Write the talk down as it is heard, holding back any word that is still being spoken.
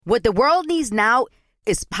What the world needs now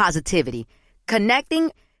is positivity.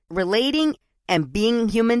 Connecting, relating, and being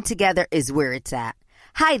human together is where it's at.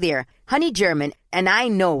 Hi there, Honey German, and I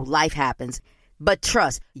know life happens, but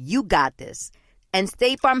trust, you got this. And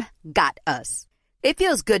State Farm got us. It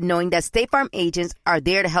feels good knowing that State Farm agents are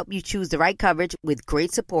there to help you choose the right coverage with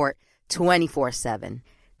great support 24/7.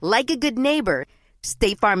 Like a good neighbor,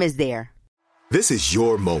 State Farm is there. This is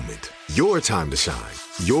your moment, your time to shine,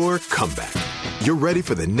 your comeback. You're ready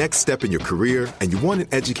for the next step in your career, and you want an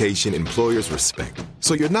education employers respect.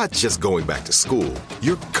 So you're not just going back to school,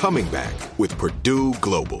 you're coming back with Purdue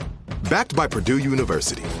Global. Backed by Purdue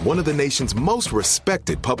University, one of the nation's most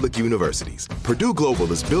respected public universities, Purdue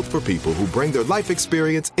Global is built for people who bring their life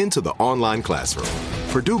experience into the online classroom.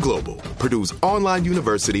 Purdue Global, Purdue's online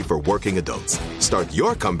university for working adults. Start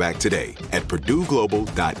your comeback today at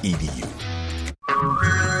purdueglobal.edu.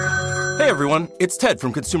 Hey everyone, it's Ted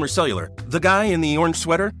from Consumer Cellular, the guy in the orange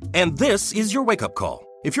sweater, and this is your wake-up call.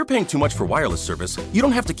 If you're paying too much for wireless service, you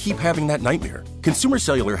don't have to keep having that nightmare. Consumer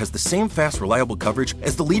Cellular has the same fast, reliable coverage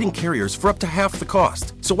as the leading carriers for up to half the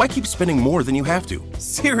cost. So why keep spending more than you have to?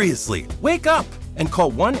 Seriously, wake up and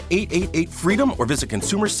call 1-888-FREEDOM or visit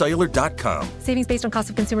consumercellular.com. Savings based on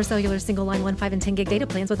cost of Consumer Cellular single line 1, 5, and 10 gig data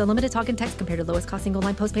plans with unlimited talk and text compared to lowest cost single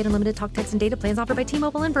line postpaid unlimited talk, text, and data plans offered by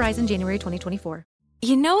T-Mobile and Verizon January 2024.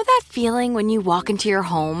 You know that feeling when you walk into your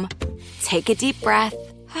home, take a deep breath,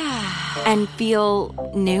 and feel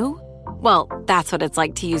new? Well, that's what it's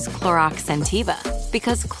like to use Clorox Scentiva.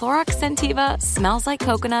 Because Clorox Scentiva smells like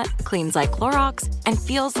coconut, cleans like Clorox, and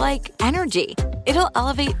feels like energy. It'll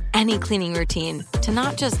elevate any cleaning routine to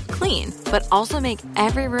not just clean, but also make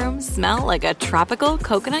every room smell like a tropical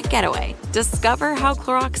coconut getaway. Discover how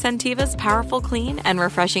Clorox Scentiva's powerful clean and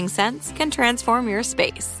refreshing scents can transform your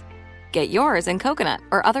space. Get yours in coconut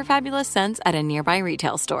or other fabulous scents at a nearby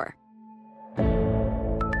retail store.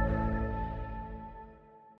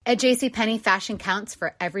 At JCPenney, fashion counts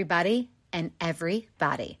for everybody and every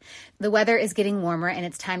body. The weather is getting warmer, and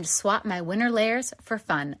it's time to swap my winter layers for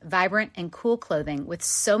fun, vibrant, and cool clothing. With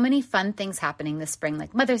so many fun things happening this spring,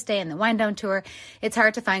 like Mother's Day and the Wind Down Tour, it's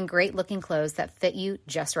hard to find great-looking clothes that fit you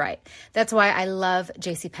just right. That's why I love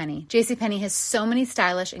JCPenney. JCPenney has so many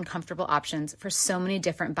stylish and comfortable options for so many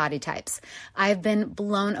different body types. I've been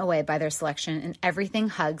blown away by their selection, and everything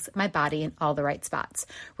hugs my body in all the right spots.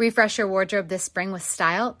 Refresh your wardrobe this spring with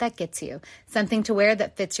style that gets you. Something to wear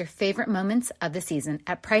that fits your favorite moments of the season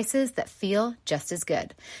at prices that feel just as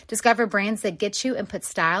good. Discover brands that get you and put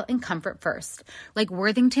style and comfort first, like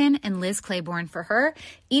Worthington and Liz Claiborne for her,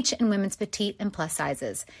 each in women's petite and plus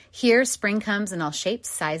sizes. Here, spring comes in all shapes,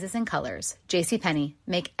 sizes, and colors. JCPenney,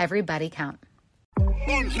 make everybody count.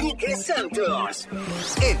 Enrique Santos.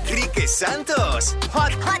 Enrique Santos.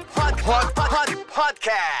 Hot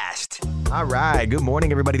podcast. All right, good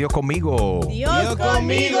morning everybody. Dios conmigo. Dios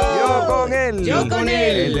conmigo. Yo con él. Yo con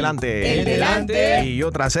él. El delante. El delante. Y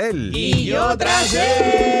yo tras él. Y yo tras él.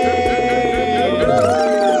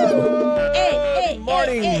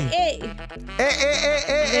 Morning.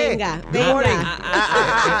 Venga, Good morning.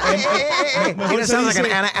 Mejor sounds se like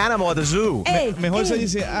dice, an animal at the zoo. mejor se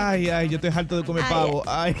dice, ay, yo estoy harto de comer pavo.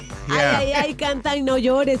 Ay. Ay, canta y no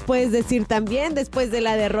llores, puedes decir también, después de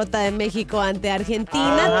la derrota de México ante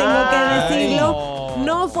Argentina, tengo que decirlo,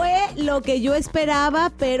 no fue lo que yo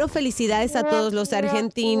esperaba, pero felicidades a todos los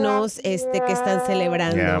argentinos que están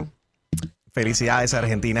celebrando. Yeah. Felicidades,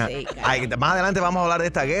 Argentina. Sí, más adelante vamos a hablar de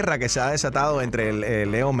esta guerra que se ha desatado entre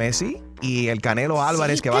el Leo Messi y el Canelo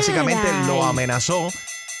Álvarez, que básicamente lo amenazó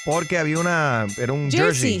porque había era un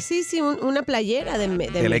jersey. Sí, una playera del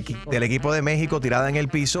equipo de México tirada en el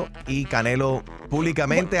piso, y Canelo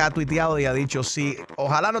públicamente ha tuiteado y ha dicho, sí,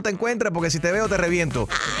 ojalá no te encuentres porque si te veo te reviento.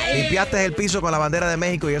 Limpiaste el piso con la bandera de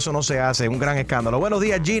México y eso no se hace, un gran escándalo. Buenos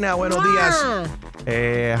días, Gina, buenos días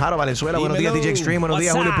Jaro Valenzuela, buenos días, DJ Extreme, buenos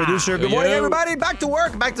días, Julio Producer. Good morning everybody, back to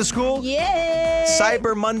work, back to school. Yeah.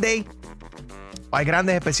 Cyber Monday. Hay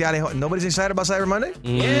grandes especiales. Nobody's excited about Cyber Monday?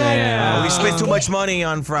 Yeah. We spent too much money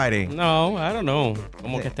on Friday. No, I don't know.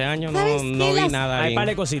 Como que este año no vi nada. Hay par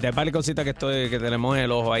de cositas que tenemos en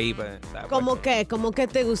el ojo ahí. Pues, ¿Cómo que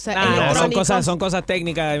te gusta? Son cosas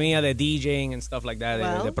técnicas mías de DJing and stuff like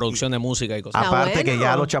that, de producción de música y cosas. Aparte que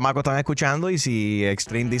ya los chamacos están escuchando, y si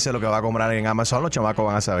Extreme dice lo que va a comprar en Amazon, los chamacos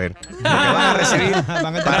van a saber lo que van a recibir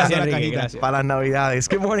para las Navidades.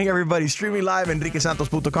 Good morning everybody. Streaming live en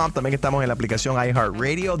enriquesantos.com. También estamos en la aplicación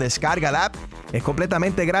iHeartRadio. Descarga la app. Es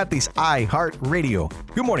completamente gratis. iHeartRadio.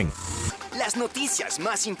 Good morning. Las noticias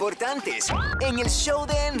más importantes en el show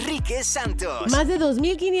de Enrique Santos. Más de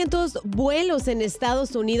 2,500 vuelos en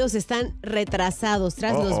Estados Unidos están retrasados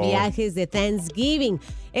tras los viajes de Thanksgiving.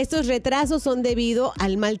 Estos retrasos son debido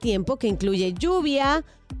al mal tiempo que incluye lluvia,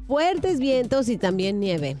 fuertes vientos y también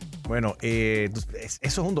nieve. Bueno, eso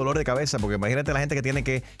es un dolor de cabeza porque imagínate la gente que tiene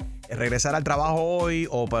que regresar al trabajo hoy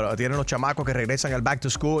o tienen los chamacos que regresan al back to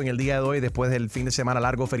school en el día de hoy después del fin de semana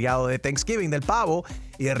largo feriado de Thanksgiving, del pavo,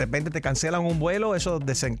 y de repente te cancelan un vuelo. Eso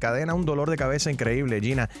desencadena un dolor de cabeza increíble,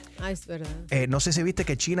 Gina. Ay, es verdad. No sé si viste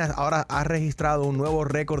que China ahora ha registrado un nuevo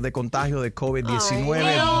récord de contagio de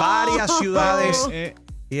COVID-19. Varias ciudades...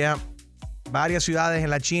 Varias ciudades en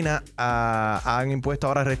la China han impuesto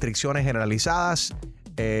ahora restricciones generalizadas,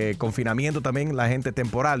 confinamiento también, la gente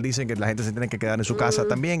temporal. Dicen que la gente se tiene que quedar en su casa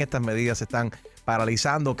también. Estas medidas están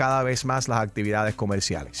paralizando cada vez más las actividades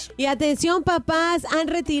comerciales. Y atención, papás, han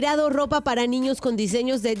retirado ropa para niños con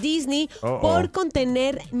diseños de Disney por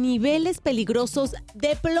contener niveles peligrosos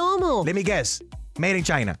de plomo. Let me guess. Made in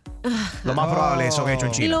China. Lo más probable es son hechos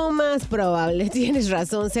en China. Lo más probable, tienes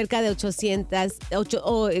razón. Cerca de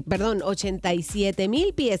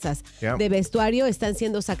 87,000 piezas de vestuario están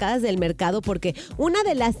siendo sacadas del mercado porque una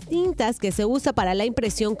de las tintas que se usa para la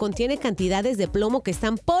impresión contiene cantidades de plomo que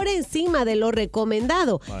están por encima de lo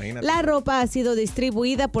recomendado. Imagínate. La ropa ha sido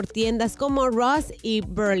distribuida por tiendas como Ross y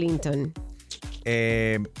Burlington.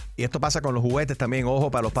 Y esto pasa con los juguetes también.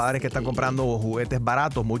 Ojo, para los padres que están comprando juguetes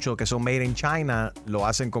baratos, muchos que son made in China, lo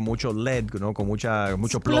hacen con mucho LED, ¿no? Con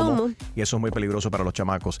mucho plomo. Y eso es muy peligroso para los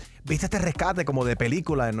chamacos. ¿Viste este rescate como de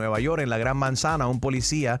película en Nueva York, en la Gran Manzana? Un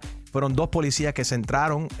policía, fueron 2 policías que se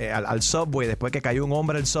entraron al subway después que cayó un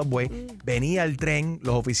hombre al subway. Venía el tren,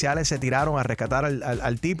 los oficiales se tiraron a rescatar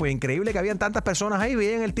al tipo. Y increíble que habían tantas personas ahí,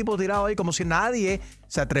 veían el tipo tirado ahí como si nadie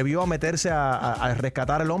se atrevió a meterse a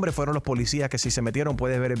rescatar al hombre. Fueron los policías que si se metieron,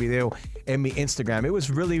 puedes ver el video en mi Instagram. It was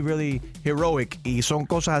really, really heroic. Y son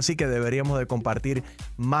cosas así que deberíamos de compartir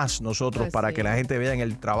más nosotros para que la gente vea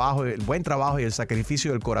el trabajo, el buen trabajo y el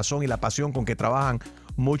sacrificio del corazón y la pasión con que trabajan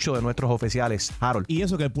muchos de nuestros oficiales, Harold. Y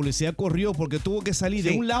eso que el policía corrió porque tuvo que salir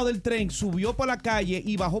de un lado del tren, subió por la calle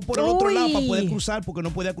y bajó por el otro lado para poder cruzar porque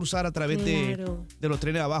no podía cruzar a través de los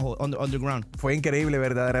trenes abajo, underground. Fue increíble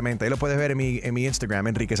verdaderamente. Ahí lo puedes ver en mi Instagram,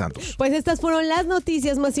 Enrique Santos. Pues estas fueron las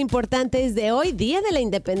noticias más importantes de hoy, Día de la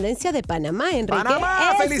Independencia de Panamá, Enrique. ¡Panamá!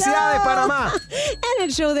 ¡Eso! ¡Felicidades, Panamá! En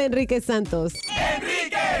el show de Enrique Santos.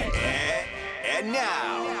 ¡Enrique! And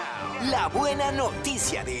now, la buena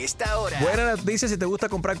noticia de esta hora. Buena noticia si te gusta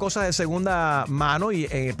comprar cosas de segunda mano y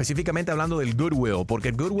específicamente hablando del Goodwill, porque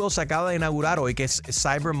el Goodwill se acaba de inaugurar hoy, que es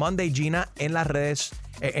Cyber Monday, Gina, en las redes,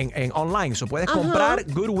 en online. So puedes comprar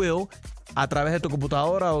Goodwill a través de tu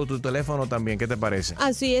computadora o tu teléfono también. ¿Qué te parece?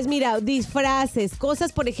 Así es, mira, disfraces,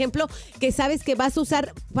 cosas, por ejemplo, que sabes que vas a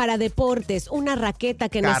usar para deportes, una raqueta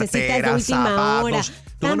que necesitas de última hora.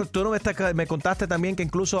 Tú no me contaste también que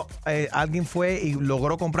incluso alguien fue y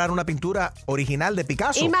logró comprar una pintura original de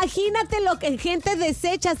Picasso. Imagínate lo que gente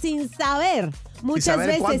desecha sin saber. Muchas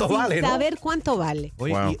veces sin saber cuánto vale.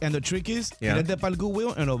 Oye, and the trick is, vete para el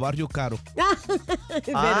Goodwill en los barrios caros.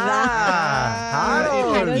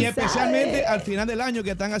 ¿Verdad? Y especialmente al final del año que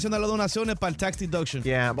están haciendo las donaciones para el tax deduction.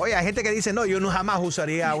 Oye, hay gente que dice, no, yo no jamás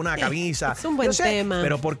usaría una camisa. Es un buen tema.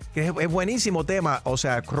 Pero porque es buenísimo tema. O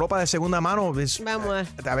sea, ropa de segunda mano. Vamos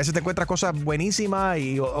a veces te encuentras cosas buenísimas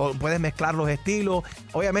y o puedes mezclar los estilos.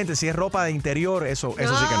 Obviamente, si es ropa de interior, eso sí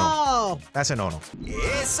que no. Ese no.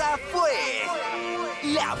 Esa fue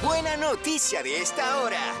la buena noticia de esta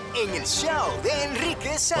hora en el show de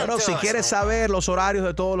Enrique Santos. Bueno, si quieres saber los horarios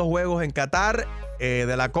de todos los juegos en Qatar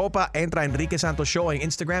de la Copa, entra a Enrique Santos Show en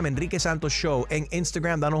Instagram, Enrique Santos Show en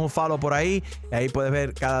Instagram, danos un follow por ahí. Ahí puedes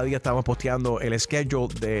ver, cada día estamos posteando el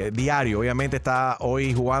schedule de diario. Obviamente está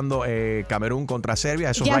hoy jugando Camerún contra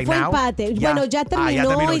Serbia. Eso ya right fue now. Empate. Bueno, ya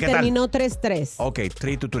terminó y terminó 3-3. Ok,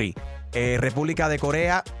 3-3. República de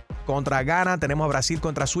Corea contra Ghana, tenemos a Brasil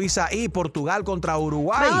contra Suiza y Portugal contra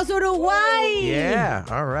Uruguay. ¡Vamos, Uruguay! Yeah,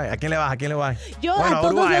 all right. ¿A quién le vas? Yo bueno, a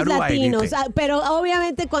todos Uruguay, los Uruguay, latinos, ¿viste? pero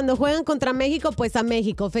obviamente cuando juegan contra México, pues a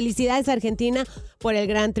México. Felicidades a Argentina por el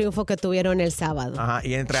gran triunfo que tuvieron el sábado. Ajá,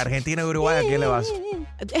 y entre Argentina y Uruguay, ¿a quién le vas?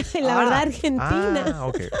 La verdad, Argentina.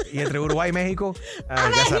 Ok. Y entre Uruguay y México,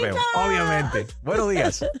 ya sabemos, obviamente. Buenos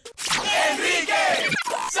días. Enrique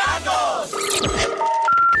Santos.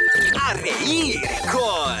 A reír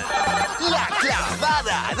con La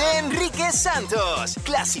Clavada de Enrique Santos.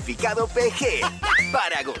 Clasificado PG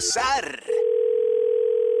para gozar.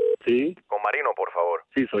 Sí. Con Marino, por favor.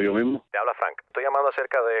 Sí, soy yo mismo. Te habla Frank. Estoy llamando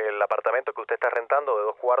acerca del apartamento que usted está rentando de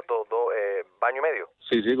 2 cuartos, baño y medio.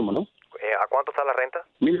 Sí, cómo no. ¿A cuánto está la renta?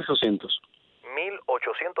 1,800.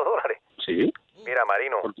 $1,800. Sí. Mira,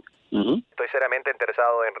 Marino, estoy seriamente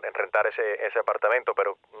interesado en rentar ese apartamento,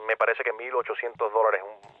 pero me parece que $1,800 es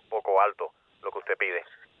un poco alto lo que usted pide.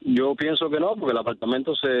 Yo pienso que no, porque el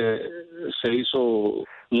apartamento se hizo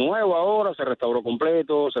nuevo ahora, se restauró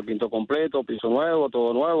completo, se pintó completo, piso nuevo,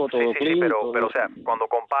 todo clean. Sí, pero o sea, cuando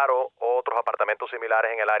comparo otros apartamentos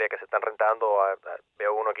similares en el área que se están rentando,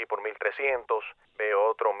 veo uno aquí por 1,300, veo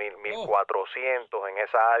otro 1,400 en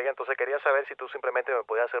esa área, entonces quería saber si tú simplemente me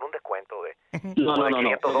podías hacer un descuento de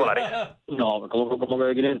 $500. No, ¿cómo que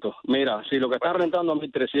de 500? Mira, si lo que están rentando a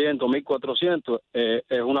 1,300, 1,400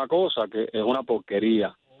 es una cosa que es una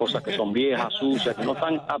porquería. Cosas que son viejas, sucias, que no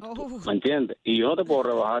están aptos, ¿me entiendes? Y yo no te puedo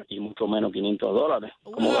rebajar, y mucho menos $500.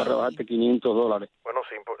 ¿Cómo voy a rebajarte $500? Bueno,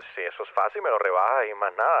 sí, eso es fácil, me lo rebajas y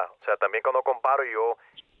más nada. O sea, también cuando comparo, yo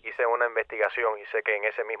hice una investigación y sé que en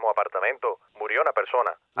ese mismo apartamento murió una persona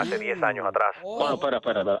hace 10 años atrás. Bueno, espera.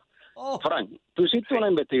 Frank, tú hiciste una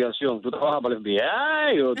investigación, ¿tú trabajas para el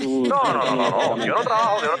FBI o tú...? No, yo no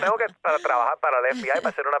trabajo, yo no tengo que trabajar para el FBI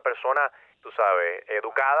para ser una persona, tú sabes,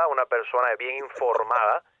 educada, una persona bien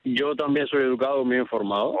informada. Yo también soy educado, bien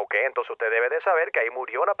informado. Ok, entonces usted debe de saber que ahí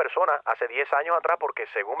murió una persona hace 10 años atrás porque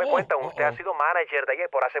según me cuentan, usted ha sido manager de ahí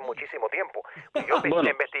por hace muchísimo tiempo. Y yo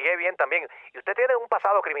investigué bien también. ¿Y usted tiene un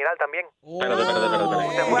pasado criminal también? Espérate.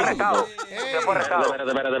 Usted fue arrestado.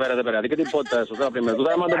 Espérate. ¿A ti qué te importa eso? O sea, primero, tú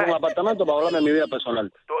estás llamando por un apartamento para hablarme de mi vida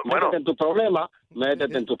personal. Métete en tus problemas, ¿Dónde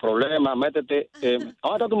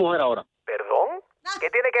está tu mujer ahora? ¿Perdón?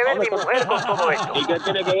 ¿Qué tiene que ver mi mujer con todo esto? ¿Y qué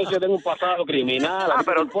tiene que ver si yo tengo un pasado criminal?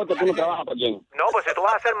 Pero importa, tú no trabajas para quién. No, pues si tú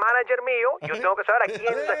vas a ser manager mío, yo tengo que saber a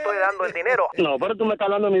quién le estoy dando el dinero. No, pero tú me estás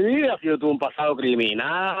hablando de mi vida, si yo tuve un pasado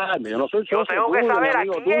criminal, yo no soy socio. Yo tengo que saber a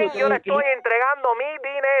quién yo le estoy entregando mi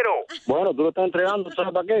dinero. Bueno, tú lo estás entregando,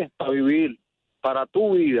 ¿sabes para qué? Para vivir. Para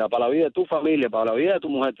tu vida, para la vida de tu familia, para la vida de tu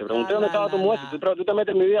mujer. Te pregunté dónde estaba tu mujer. Si tú te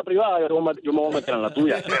metes en mi vida privada, yo me voy a meter en la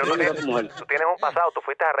tuya. Pero tú tienes un pasado, tú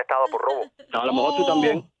fuiste arrestado por robo. A lo mejor tú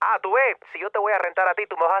también. Tú ves, si yo te voy a rentar a ti,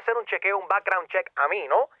 tú me vas a hacer un chequeo, un background check a mí,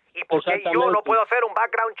 ¿no? ¿Y por qué yo no puedo hacer un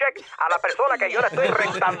background check a la persona que yo le estoy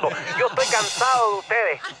rentando? Yo estoy cansado de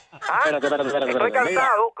ustedes. Espérate. Estoy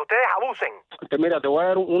cansado que ustedes abusen. Mira, te voy a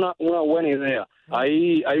dar una buena idea.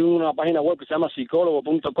 Ahí hay una página web que se llama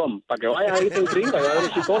psicólogo.com para que vayas ahí te inscribas y vayas a ver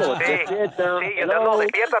un psicólogo. Despierta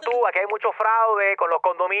tú, aquí hay mucho fraude con los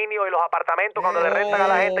condominios y los apartamentos cuando le rentan a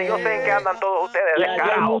la gente. Yo sé en qué andan todos ustedes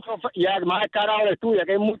descarados. Ya más descarado eres tú, ya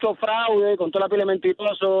que hay mucho fraude con toda la pila de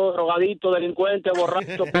mentirosos, drogadictos, delincuentes,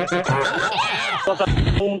 borrachos, cosas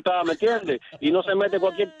juntas, ¿me entiendes? Y no se mete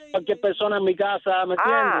cualquier persona en mi casa, ¿me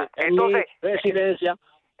entiendes? Entonces, mi residencia.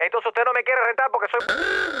 Entonces usted no me quiere rentar porque soy...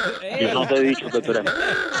 Yo no te he dicho que tú eres...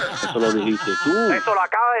 Eso lo dijiste tú. Eso lo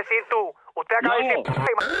acaba de decir tú. Usted acaba de decir...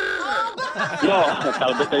 No,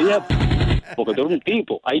 tal vez te dije... Porque tú eres un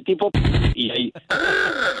tipo. Hay tipos y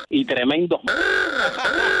tremendos.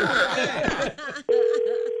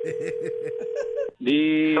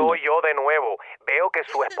 Soy yo de nuevo. Veo que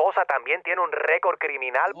su esposa también tiene un récord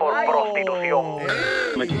criminal por prostitución.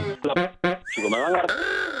 Me van a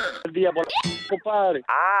el día por compadre.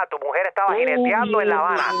 Tu mujer estaba jineteando en La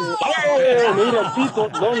Habana. Mira el tipo,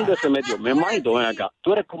 ¿dónde se metió? Me mando, ven acá.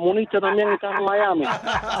 Tú eres comunista también, estás en Miami.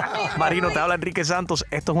 Marino, te habla Enrique Santos.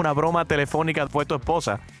 Esto es una broma telefónica fue tu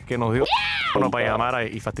esposa que nos dio para llamar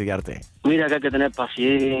y fastidiarte. Mira que hay que tener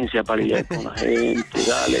paciencia para lidiar con la gente,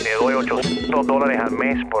 dale. Te doy $800 al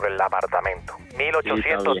mes por el apartamento.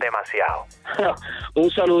 1,800 demasiado.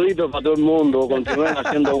 Un saludito para todo el mundo. Continúen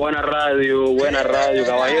haciendo buena radio,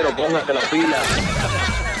 caballero, pónganse la pila.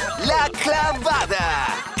 La Clavada.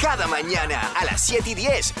 Cada mañana a las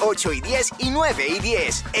 7:10, 8:10 y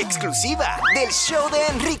 9:10. Exclusiva del show de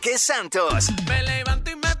Enrique Santos. Me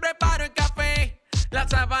levanto y me preparo el café. La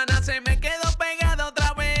sábana se me quedó pegada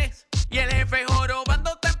otra vez. Y el jefe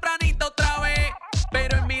jorobando tempranito otra vez.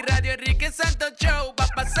 Pero en mi radio Enrique Santos Show va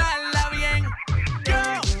a pasarla bien. Yo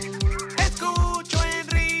escucho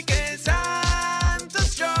Enrique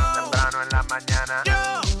Santos Show. Temprano en la mañana.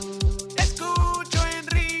 Yo escucho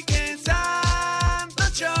Enrique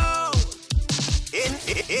Santos Show.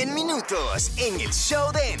 En minutos, en el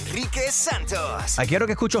show de Enrique Santos. Quiero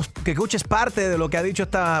que escuches parte de lo que ha dicho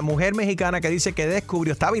esta mujer mexicana que dice que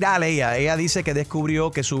descubrió, está viral ella. Ella dice que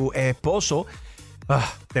descubrió que su esposo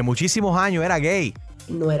de muchísimos años era gay.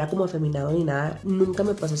 No era como afeminado ni nada, nunca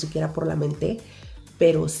me pasó siquiera por la mente,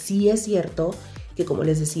 pero sí es cierto que, como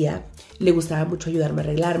les decía, le gustaba mucho ayudarme a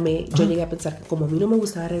arreglarme. Yo llegué a pensar que como a mí no me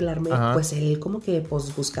gustaba arreglarme, pues él como que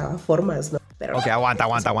buscaba formas, ¿no? Pero ok, aguanta.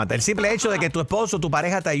 El simple hecho de que tu esposo, tu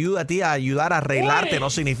pareja te ayuda a ti a ayudar a arreglarte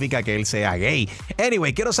no significa que él sea gay.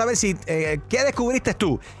 Anyway, quiero saber si ¿qué descubriste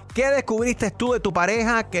tú? ¿Qué descubriste tú de tu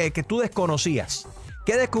pareja que tú desconocías?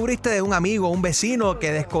 ¿Qué descubriste de un amigo o un vecino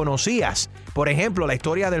que desconocías? Por ejemplo, la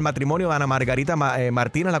historia del matrimonio de Ana Margarita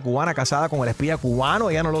Martínez, la cubana casada con el espía cubano.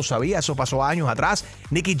 Ella no lo sabía, eso pasó años atrás.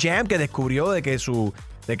 Nicky Jam, que descubrió de que su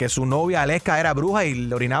novia Aleska era bruja y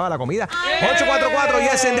le orinaba la comida. 844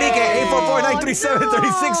 Yes Enrique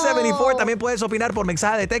 844-937-3674. También puedes opinar por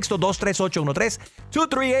mensaje de texto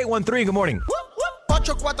 23813-23813. Good morning.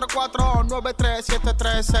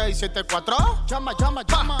 844-937-3674. Llama.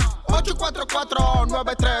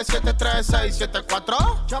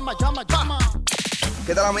 844-937-3674. Llama.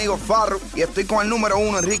 ¿Qué tal, amigo? Farru, y estoy con el número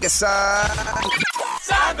 1, Enrique Santos.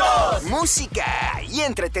 Música y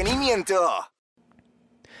entretenimiento.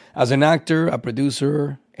 As an actor, a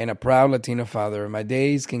producer, and a proud Latino father, my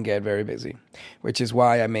days can get very busy, which is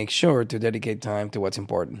why I make sure to dedicate time to what's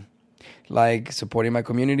important, like supporting my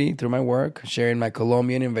community through my work, sharing my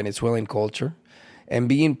Colombian and Venezuelan culture, and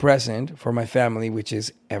being present for my family, which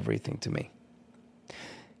is everything to me.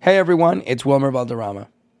 Hey everyone, it's Wilmer Valderrama,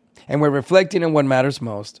 and we're reflecting on what matters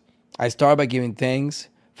most. I start by giving thanks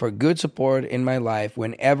for good support in my life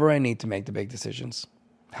whenever I need to make the big decisions.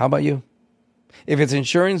 How about you? If it's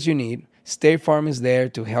insurance you need, State Farm is there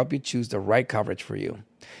to help you choose the right coverage for you.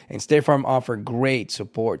 And State Farm offers great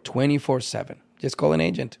support 24/7. Just call an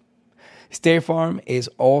agent. State Farm is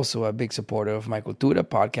also a big supporter of My Cultura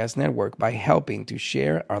podcast network by helping to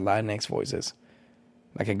share our Latinx voices.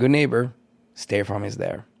 Like a good neighbor, State Farm is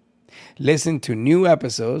there. Listen to new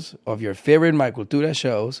episodes of your favorite My Cultura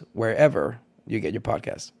shows wherever you get your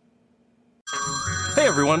podcasts. Hey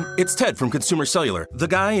everyone, it's Ted from Consumer Cellular, the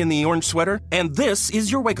guy in the orange sweater, and this is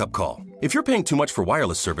your wake-up call. If you're paying too much for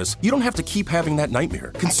wireless service, you don't have to keep having that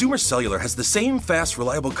nightmare. Consumer Cellular has the same fast,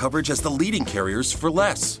 reliable coverage as the leading carriers for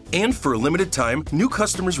less. And for a limited time, new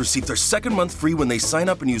customers receive their second month free when they sign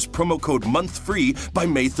up and use promo code MONTHFREE by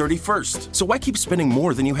May 31st. So why keep spending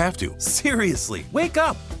more than you have to? Seriously, wake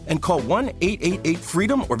up and call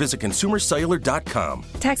 1-888-FREEDOM or visit consumercellular.com.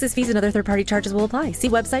 Taxes, fees, and other third-party charges will apply. See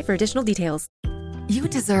website for additional details. You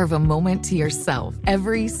deserve a moment to yourself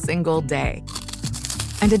every single day.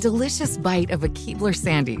 And a delicious bite of a Keebler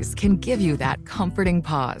Sandies can give you that comforting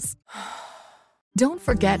pause. Don't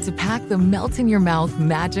forget to pack the melt-in-your-mouth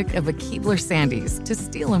magic of a Keebler Sandies to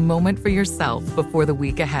steal a moment for yourself before the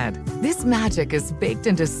week ahead. This magic is baked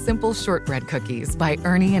into simple shortbread cookies by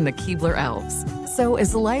Ernie and the Keebler Elves. So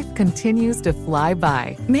as life continues to fly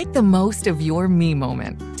by, make the most of your me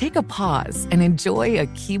moment. Take a pause and enjoy a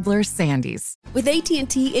Keebler Sandies. With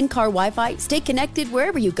AT&T in-car Wi-Fi, stay connected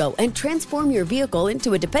wherever you go and transform your vehicle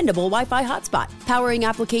into a dependable Wi-Fi hotspot. Powering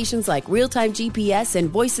applications like real-time GPS and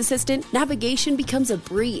voice assistant, navigation becomes a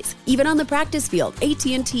breeze. Even on the practice field,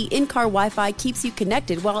 AT&T in-car Wi-Fi keeps you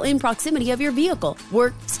connected while in proximity of your vehicle.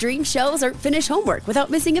 Work, stream shows, or finish homework without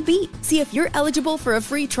missing a beat. See if you're eligible for a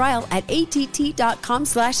free trial at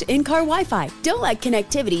att.com/in-car Wi-Fi. Don't let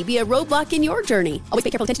connectivity be a roadblock in your journey. Always pay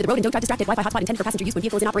careful attention to the road and don't drive distracted. Wi-Fi hotspot intended for passenger use when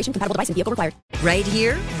vehicle is in operation. Compatible device and vehicle required. Right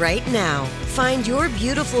here, right now. Find your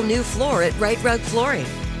beautiful new floor at Right Rug Flooring.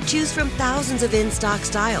 Choose from thousands of in-stock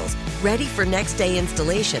styles, ready for next day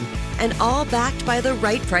installation, and all backed by the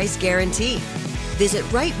right price guarantee. Visit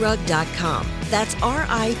rightrug.com. That's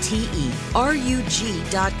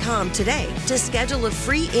RITERUG.com today to schedule a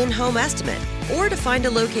free in-home estimate or to find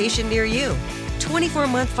a location near you.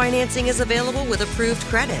 24-month financing is available with approved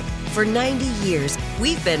credit. For 90 years,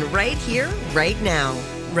 we've been right here, right now.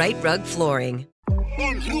 Right Rug Flooring.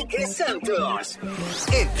 Enrique Santos.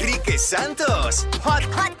 Hot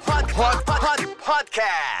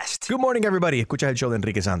podcast. Good morning, everybody. Escuchas el show de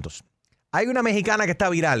Enrique Santos. Hay una mexicana que está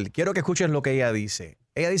viral. Quiero que escuchen lo que ella dice.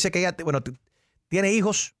 Ella dice que ella, tiene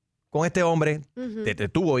hijos con este hombre.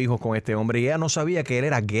 Tuvo hijos con este hombre y ella no sabía que él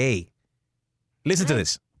era gay. Listen to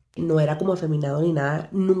this. No era como afeminado ni nada.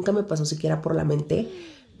 Nunca me pasó siquiera por la mente.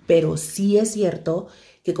 Pero sí es cierto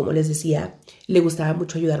que, como les decía, le gustaba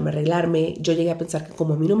mucho ayudarme a arreglarme. Yo llegué a pensar que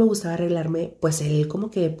como a mí no me gustaba arreglarme, pues él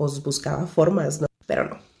como que buscaba formas, ¿no? Pero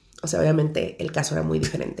no. O sea, obviamente el caso era muy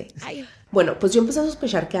diferente. Bueno, pues yo empecé a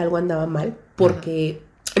sospechar que algo andaba mal porque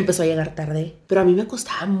empezó a llegar tarde. Pero a mí me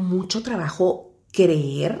costaba mucho trabajo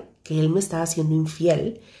creer que él me estaba siendo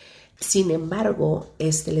infiel. Sin embargo,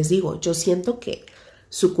 les digo, yo siento que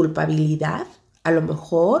su culpabilidad a lo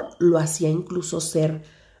mejor lo hacía incluso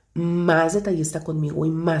ser más detallista conmigo y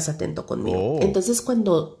más atento conmigo. Entonces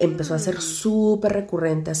cuando empezó a ser súper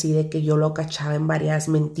recurrente así de que yo lo cachaba en varias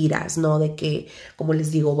mentiras, ¿no? De que, como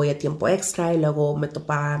les digo, voy a tiempo extra y luego me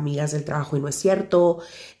topaba amigas del trabajo y no es cierto.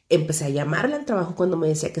 Empecé a llamarle al trabajo cuando me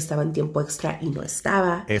decía que estaba en tiempo extra y no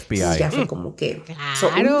estaba. FBI. Ya fue como que...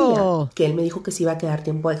 un día que él me dijo que se iba a quedar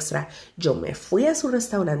tiempo extra, yo me fui a su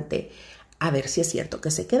restaurante, a ver si es cierto que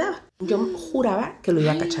se quedaba. Yo juraba que lo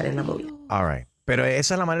iba a cachar en la movida. All right. Pero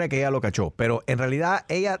esa es la manera que ella lo cachó. Pero en realidad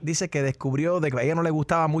ella dice que descubrió de que a ella no le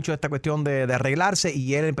gustaba mucho esta cuestión de arreglarse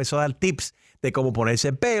y él empezó a dar tips de cómo ponerse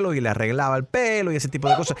el pelo y le arreglaba el pelo y ese tipo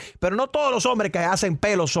de cosas. Pero no todos los hombres que hacen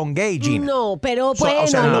pelo son gay, Gina. No, pero bueno, o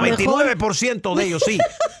sea, el 99% mejor... de ellos sí.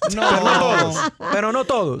 Pero no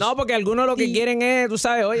todos. No, porque algunos lo que quieren es, tú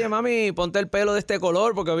sabes, oye, mami, ponte el pelo de este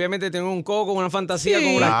color porque obviamente tienen un coco, una fantasía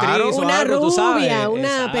con una actriz o una algo, rubia, tú sabes. una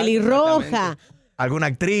Exacto, pelirroja. Alguna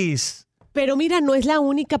actriz. Pero mira, no es la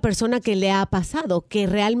única persona que le ha pasado, que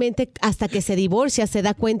realmente hasta que se divorcia se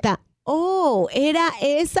da cuenta, era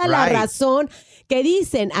esa la razón que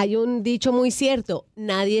dicen. Hay un dicho muy cierto,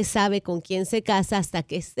 nadie sabe con quién se casa hasta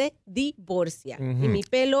que se divorcia. Y mi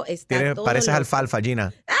pelo está todo Pareces loco. alfalfa,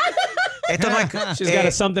 Gina. Esto no es... She's got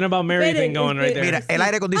a something about Mary thing going right there. Mira, el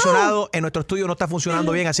aire acondicionado en nuestro estudio no está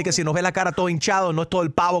funcionando bien, así que si nos ve la cara todo hinchado, no es todo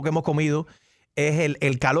el pavo que hemos comido, es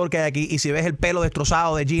el calor que hay aquí. Y si ves el pelo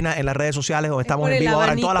destrozado de Gina en las redes sociales, donde estamos en vivo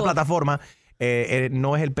ahora en todas las plataformas,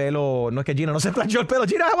 no es el pelo, no es que Gina no se planchó el pelo.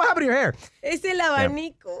 Gina, what happened to your hair? Es el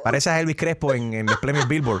abanico. Parece a Elvis Crespo en los premios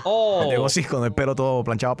Billboard. Llegó así con el pelo todo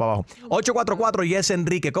planchado para abajo. 844 Yes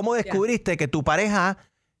Enrique, ¿cómo descubriste que tu pareja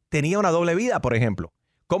tenía una doble vida, por ejemplo?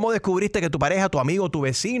 ¿Cómo descubriste que tu pareja, tu amigo, tu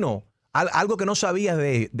vecino, algo que no sabías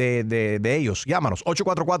de ellos? Llámanos,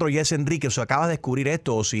 844 Yes Enrique, o si acabas de descubrir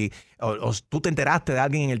esto, o si tú te enteraste de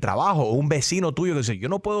alguien en el trabajo, o un vecino tuyo que dice, yo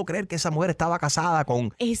no puedo creer que esa mujer estaba casada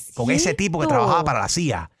con ese tipo que trabajaba para la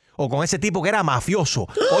CIA, o con ese tipo que era mafioso.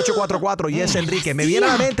 844 Yes Enrique. Me viene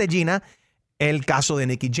a la mente, Gina, el caso de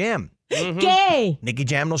Nicky Jam. ¿Qué? Nicky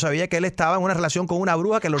Jam no sabía que él estaba en una relación con una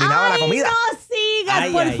bruja que le orinaba la comida. No sigas,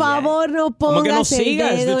 por favor, no pongas el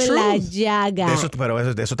dedo en la llaga. De eso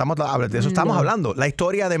estamos hablando. La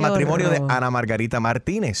historia del matrimonio de Ana Margarita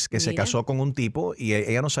Martínez, que se casó con un tipo y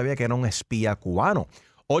ella no sabía que era un espía cubano.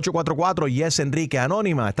 844 Yes Enrique,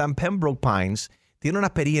 Anónima, está en Pembroke Pines, tiene una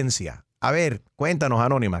experiencia. A ver, cuéntanos,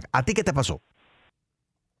 Anónima, ¿a ti qué te pasó?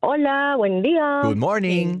 Hola, buen día. Good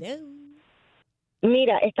morning.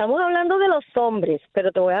 Mira, estamos hablando de los hombres,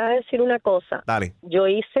 pero te voy a decir una cosa. Dale. Yo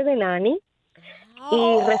hice de nani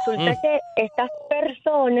y resulta que estas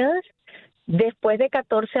personas, después de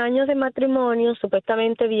 14 años de matrimonio,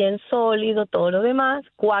 supuestamente bien sólido, todo lo demás,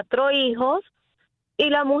 4 hijos,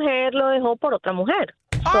 y la mujer lo dejó por otra mujer.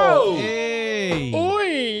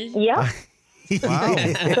 ¡Uy! ¿Ya? Wow.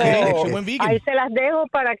 Ahí se las dejo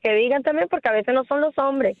para que digan también, porque a veces no son los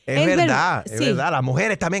hombres. Es verdad. Las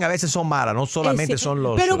mujeres también a veces son malas, no solamente son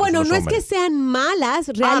los Pero bueno, los no hombres. es que sean malas,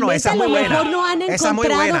 realmente a lo mejor no han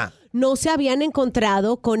encontrado, no se habían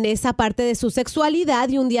encontrado con esa parte de su sexualidad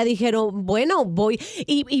y un día dijeron, bueno, voy,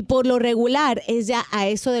 y por lo regular es ya a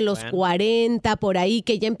eso de los 40, por ahí,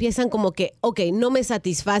 que ya empiezan como que, no me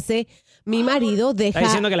satisface mi marido, deja... Está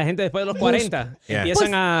diciendo que la gente después de los 40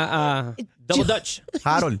 empiezan a double dutch.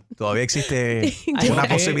 Harold, todavía existe una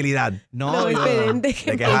posibilidad. No, de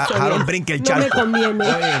que Harold brinque el charco. No me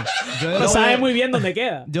conviene. No sabe muy bien dónde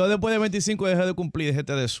queda. Yo después de 25 dejé de cumplir,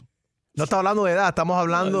 déjate de eso. No está hablando de edad, estamos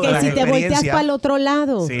hablando de Que las si te volteas experiencias. para el otro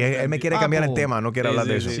lado. Sí, él me quiere cambiar el tema, no quiere hablar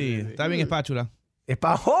de eso. Sí, está bien, espátula.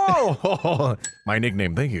 My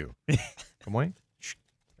nickname, thank you. ¿Cómo es?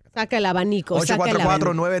 Saca el abanico.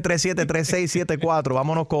 844-937-3674.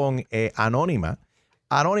 Vámonos con Anónima.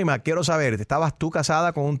 Anónima, quiero saber, ¿estabas tú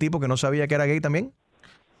casada con un tipo que no sabía que era gay también?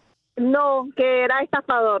 No, que era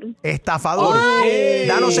estafador. Estafador.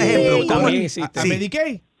 Danos ejemplos. ¿Cómo ¿A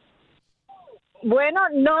Medicaid? Bueno,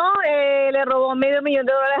 no, le robó $500,000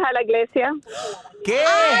 a la iglesia. ¿Qué?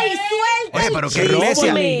 ¡Ay, suelta! Oye, pero qué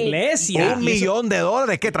iglesia.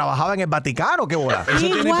 $1,000,000 que trabajaba en el Vaticano, qué bola. ¿Eso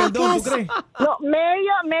tiene perdón, tú crees? No,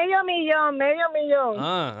 medio millón.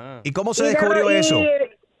 ¿Y cómo se descubrió eso?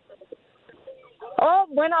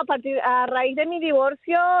 Bueno, a raíz de mi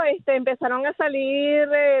divorcio, empezaron a salir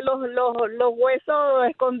los huesos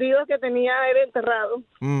escondidos que tenía él enterrado.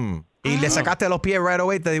 ¿Y le sacaste los pies right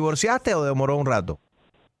away? ¿Te divorciaste o demoró un rato?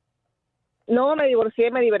 No, me divorcié.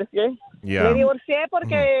 Yeah. Me divorcié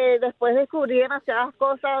porque después descubrí demasiadas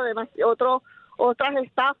cosas, otras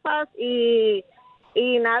estafas y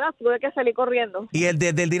nada, tuve que salir corriendo. ¿Y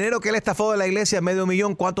del dinero que él estafó de la iglesia,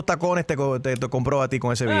 $500,000, cuántos tacones te compró a ti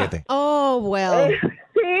con ese billete? Oh, well.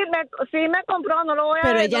 Sí me compró, no lo voy a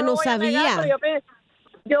Pero negar, ella no lo voy a sabía. negar, pero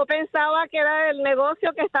yo pensaba que era el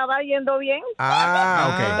negocio que estaba yendo bien.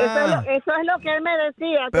 Ok. Eso es lo que él me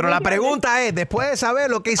decía. Pero la pregunta es, después de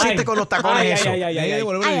saber lo que hiciste con los tacones,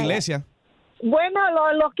 devolver a la iglesia. Bueno,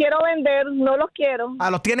 los quiero vender, no los quiero.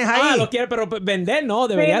 ¿Los tienes ahí? Los quiere, pero vender no,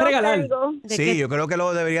 debería regalar. Sí, yo creo que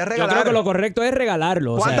lo debería regalar. Yo creo que lo correcto es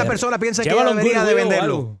regalarlo. ¿Cuántas personas piensan que ella debería de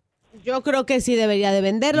venderlo? Yo creo que sí debería de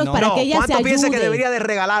venderlos para que ella se ayude. ¿Cuánto piensa que debería de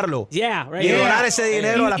regalarlo? Y donar ese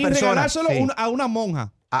dinero a la persona. Y regalárselo a una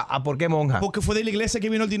monja. ¿Por qué monja? Porque fue de la iglesia que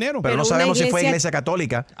vino el dinero. Pero no sabemos si fue iglesia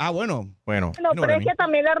católica. Bueno. No, pero es que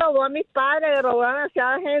también le robó a mis padres, le robó a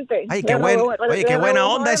demasiada gente. Ay, qué buena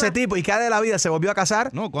onda ese tipo. ¿Y qué de la vida? ¿Se volvió a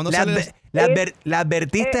casar? No, cuando ¿Le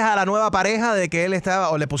advertiste a la nueva pareja de que él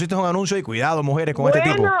estaba, o le pusiste un anuncio y cuidado, mujeres, con este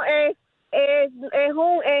tipo? Bueno,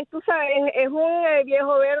 tú sabes, es un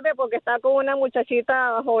viejo verde porque está con una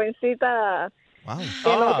muchachita jovencita. Wow.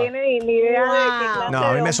 Que no tiene ni idea de qué clase. No,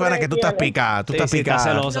 a mí me suena que tú estás picada. Tú estás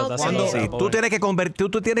picada. Tú tienes que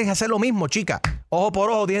tú tienes que hacer lo mismo, chica. Ojo por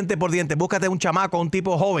ojo, diente por diente. Búscate un chamaco, un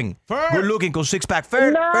tipo joven, good looking, con six pack.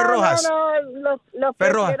 Fer Rojas. Los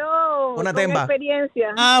prefiero una con temba. Experiencia.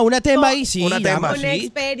 Una temba ahí, sí. Una temba. Con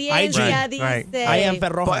experiencia, dice. Ahí en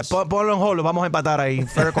Fer Rojas. Ponlo en hold, vamos a empatar ahí.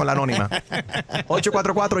 Fer con la anónima.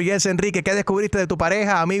 844 Yes Enrique, ¿qué descubriste de tu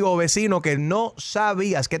pareja, amigo o vecino que no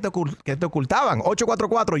sabías? ¿Qué te ocultaban?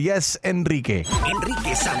 844 Yes Enrique.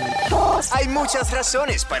 Enrique Santos. Hay muchas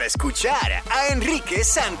razones para escuchar a Enrique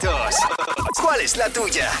Santos. ¿Cuál es la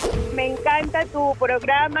tuya? Me encanta tu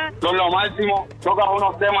programa. Son lo máximo. Tocas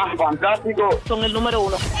unos temas fantásticos. Son el número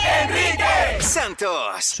 1. Enrique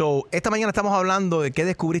Santos. Esta mañana estamos hablando de qué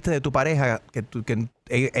descubriste de tu pareja que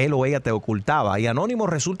él o ella te ocultaba. Y Anónimo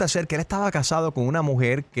resulta ser que él estaba casado con una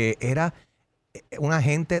mujer que era un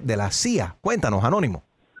agente de la CIA. Cuéntanos, Anónimo.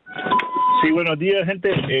 Sí, buenos días, gente.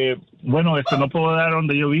 No puedo dar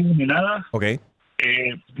donde yo vivo ni nada. Ok.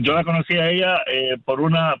 Yo la conocí a ella por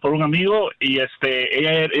un amigo y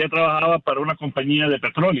ella trabajaba para una compañía de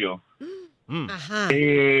petróleo. Ajá.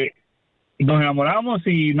 Nos enamoramos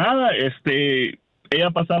y nada, ella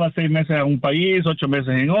pasaba 6 meses en un país, 8 meses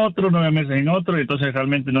en otro, 9 meses en otro, y entonces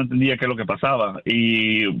realmente no entendía qué es lo que pasaba.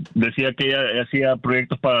 Y decía que ella hacía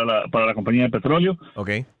proyectos para la compañía de petróleo. Ok.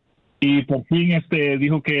 Y por fin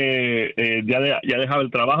dijo que ya dejaba el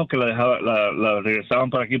trabajo, que la regresaban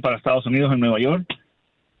para aquí, para Estados Unidos, en Nueva York.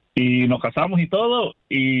 Y nos casamos y todo.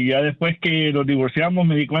 Y ya después que nos divorciamos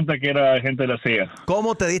me di cuenta que era gente de la CIA.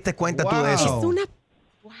 ¿Cómo te diste cuenta tú de eso? Es una...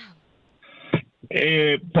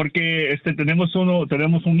 Porque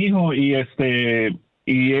tenemos un hijo y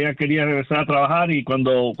ella quería regresar a trabajar, y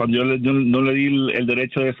cuando yo no le di el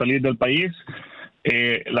derecho de salir del país,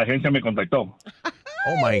 la agencia me contactó.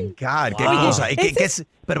 Oh my God, qué cosa.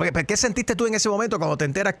 Pero ¿qué sentiste tú en ese momento cuando te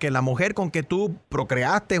enteras que la mujer con que tú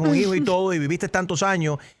procreaste un hijo y todo y viviste tantos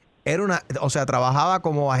años trabajaba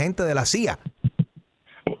como agente de la CIA?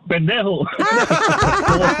 Pendejo.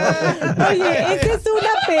 Oye, esa es una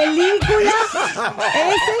película.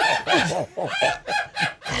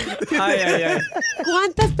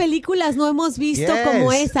 ¿Cuántas películas no hemos visto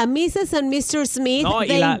como esa? Mrs. and Mr. Smith,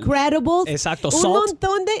 The Incredibles. Exacto, un Salt.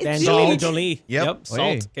 montón de... Angelina Jolie. Yep.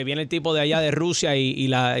 Salt, que viene el tipo de allá de Rusia y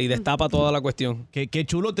destapa toda la cuestión. Qué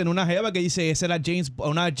chulo tener una jeva que dice esa era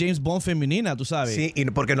una James Bond femenina, tú sabes. Sí,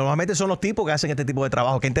 porque normalmente son los tipos que hacen este tipo de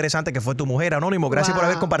trabajo. Qué interesante que fue tu mujer, Anónimo. Gracias por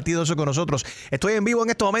haber compartido eso con nosotros. Estoy en vivo en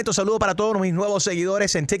este momento. Saludo para todos mis nuevos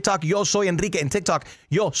seguidores en TikTok. Yo soy Enrique en TikTok.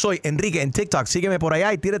 Sígueme por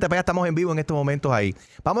allá y tírate para allá. Estamos en vivo en estos momentos ahí.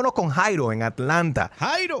 Vámonos con Jairo en Atlanta.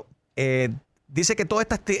 Jairo. Dice que todo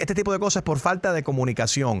este tipo de cosas es por falta de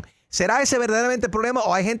comunicación. ¿Será ese verdaderamente el problema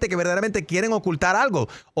o hay gente que verdaderamente quieren ocultar algo?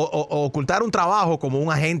 O ocultar un trabajo como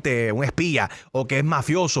un agente, un espía, o que es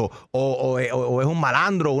mafioso, o es un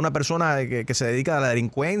malandro, una persona que se dedica a la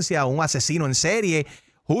delincuencia, o un asesino en serie.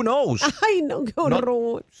 Who knows? Ay, no, qué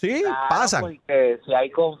horror. Sí, claro, pasa. Porque si hay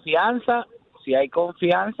confianza,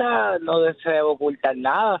 no se debe ocultar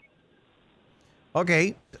nada. Ok,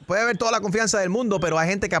 puede haber toda la confianza del mundo, pero hay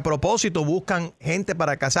gente que a propósito buscan gente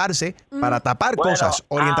para casarse, para tapar cosas,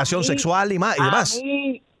 orientación sexual y demás.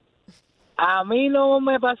 A mí no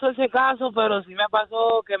me pasó ese caso, pero sí me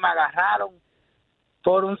pasó que me agarraron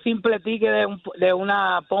por un simple ticket de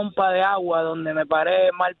una pompa de agua donde me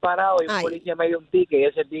paré mal parado y un policía me dio un ticket, y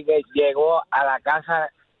ese ticket llegó a la casa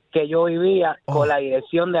que yo vivía con la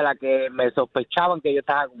dirección de la que me sospechaban que yo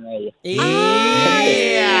estaba con ella. ¿Y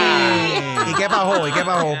qué pasó?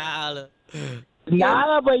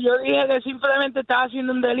 Nada, pues yo dije que simplemente estaba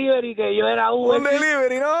haciendo un delivery, que yo era Uber. Un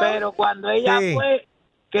delivery, ¿no? Pero cuando ella fue,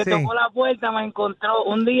 tocó la puerta,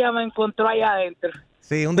 un día me encontró allá adentro.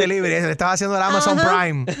 Sí, un delivery. Le estaba haciendo el Amazon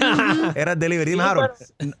Prime. Era el delivery. Dime, Harold.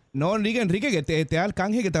 No, Enrique, que te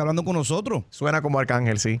Arcángel que está hablando con nosotros. Suena como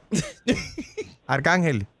Arcángel, sí.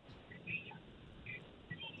 Arcángel.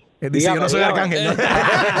 Dice, yo no soy Arcángel. ¿No?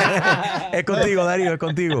 Es contigo, Darío, es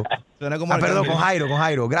contigo. Suena como perdón, con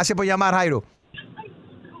Jairo. Gracias por llamar, Jairo.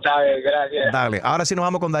 Dale, gracias. Dale, ahora sí nos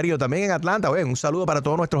vamos con Darío, también en Atlanta. Oye, un saludo para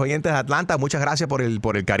todos nuestros oyentes de Atlanta. Muchas gracias por el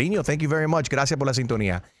cariño. Thank you very much. Gracias por la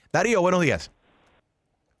sintonía. Darío, buenos días.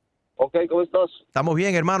 Ok, ¿cómo estás? Estamos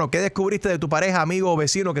bien, hermano. ¿Qué descubriste de tu pareja, amigo o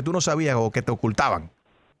vecino que tú no sabías o que te ocultaban?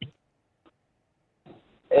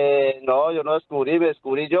 No, yo no descubrí, me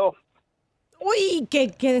descubrí yo. Uy, ¿qué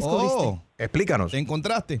descubriste? Explícanos. ¿Te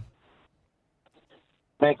encontraste?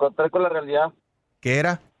 Me encontré con la realidad. ¿Qué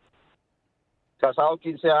era? Casado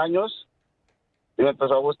 15 años y me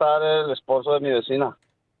empezó a gustar el esposo de mi vecina.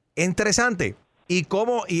 Interesante. ¿Y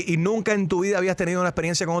cómo? Y nunca en tu vida habías tenido una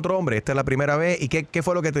experiencia con otro hombre? Esta es la primera vez. ¿Y qué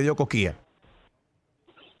fue lo que te dio cosquilla?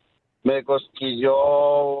 Me cosquilló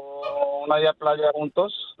una día playa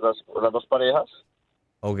juntos, las dos parejas.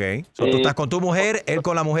 Ok. So, tú estás con tu mujer, él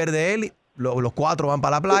con la mujer de él, los cuatro van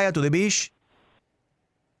para la playa, to the beach.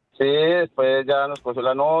 Sí, después ya nos cogió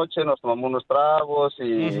la noche, nos tomamos unos tragos y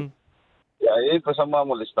ahí empezamos a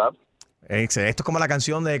molestar. Esto es como la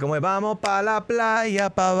canción de cómo es, vamos para la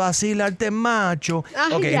playa para vacilarte macho.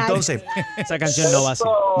 Ay, ok, ay. entonces Esa canción no va así.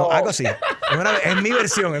 no, algo así. Es mi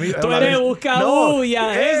versión. Tú eres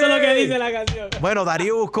buscabulla. Eso es lo que dice la canción. Bueno,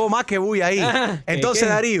 Darío buscó más que bulla ahí. Entonces, ¿qué?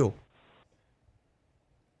 Darío.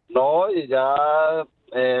 No, y ya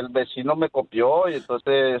el vecino me copió y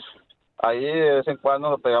entonces ahí de vez en cuando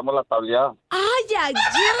nos pegamos la tableada. ¡Ay, ay,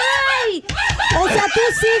 ay! O sea, tú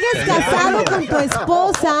sigues casado con tu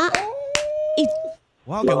esposa y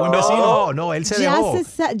Wow, qué buen vecino. No, él se dejó.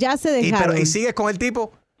 Ya se dejaron. ¿Y sigues con el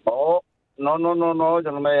tipo? No,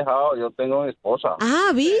 yo no me he dejado, yo tengo mi esposa.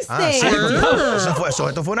 Ah, ¿viste? Sí,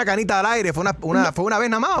 esto fue una canita al aire, ¿fue una vez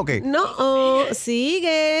nada más o qué? No,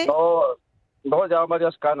 sigue. No, ya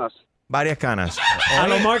varias canas. Varias canas. A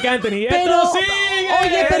lo Marc Anthony. Pero, ¡Esto sigue!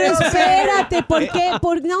 oye, pero espérate, ¿por qué?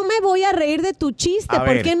 No me voy a reír de tu chiste. A ¿Por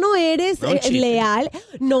ver. qué no eres leal?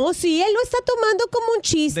 No, sí, él lo está tomando como un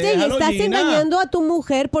chiste Déjalo, y estás Gina. engañando a tu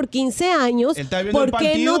mujer por 15 años. Él está viendo ¿Por el qué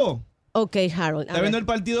partido. no? Ok, Harold. Está viendo el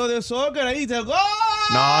partido de soccer ahí. Dice, ¡gol!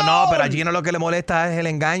 No, pero a Gino lo que le molesta es el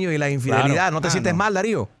engaño y la infidelidad. Claro. ¿No te sientes mal,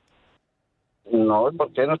 Darío? No,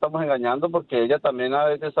 ¿por qué no estamos engañando? Porque ella también a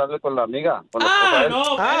veces sale con la amiga. Con la esposa de él.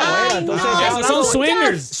 Bueno, entonces Esos son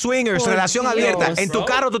swingers. Swingers, Por relación Dios. abierta. En tu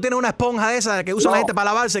carro tú tienes una esponja de esa que usa la gente para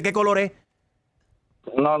lavarse. ¿Qué color es?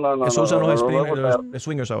 No. Eso usan los no,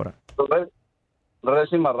 swingers ahora. Res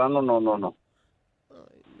y marrano, no.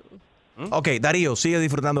 Ok, Darío, sigue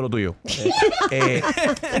disfrutando lo tuyo.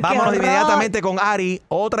 Vámonos inmediatamente con Ari.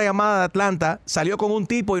 Otra llamada de Atlanta. Salió con un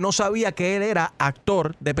tipo y no sabía que él era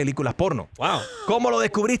actor de películas porno. Wow. ¿Cómo lo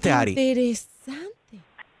descubriste, Ari? Interesante.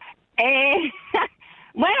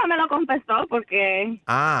 Bueno, me lo confesó porque Te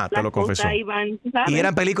las lo confesó. cosas iban, ¿tú sabes? ¿Y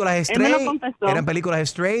eran películas Él me lo straight? confesó. ¿Eran películas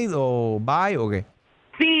straight o bi o qué?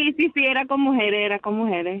 Sí, era con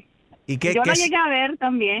mujeres. ¿Y qué? Yo qué lo llegué a ver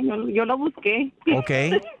también, yo lo busqué. Ok.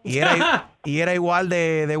 ¿Y era igual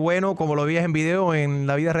de bueno como lo veías en video en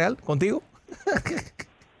la vida real contigo?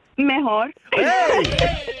 Mejor.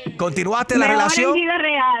 ¿Continuaste la Mejor relación? en vida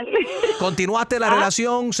real. ¿Continuaste la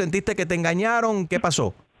relación? ¿Sentiste que te engañaron? ¿Qué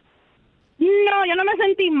pasó? No, yo no me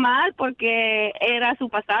sentí mal porque era su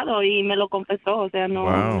pasado y me lo confesó, o sea, no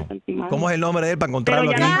me sentí mal. ¿Cómo es el nombre de él para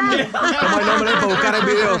encontrarlo Pero aquí? ya ¿Cómo es el nombre de él para buscar el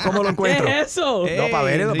video? ¿Cómo lo encuentro? ¿Qué es eso? No, para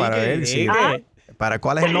verlo, para ver. Sí.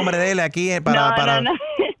 ¿Cuál es el nombre de él aquí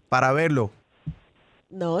para verlo?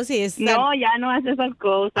 No, sí es. No, ya no hace esas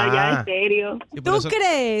cosas, ya en serio. Sí, pero ¿Tú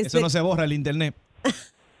crees? Eso no se borra el internet.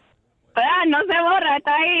 No se borra,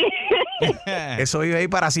 está ahí. Eso vive ahí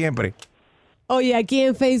para siempre. Oye, aquí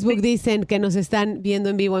en Facebook dicen que nos están viendo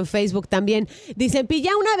en vivo en Facebook también. Dicen,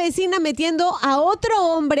 pilla una vecina metiendo a otro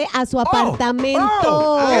hombre a su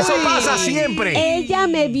apartamento. Eso pasa siempre. Ella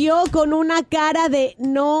me vio con una cara de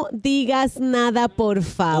no digas nada, por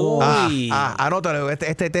favor. Anótalo,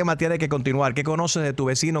 este tema tiene que continuar. ¿Qué conoces de tu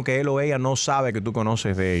vecino que él o ella no sabe que tú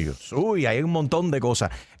conoces de ellos? Uy, hay un montón de cosas.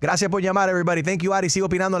 Gracias por llamar, everybody. Thank you, Ari. Sigo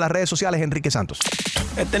opinando en las redes sociales, Enrique Santos.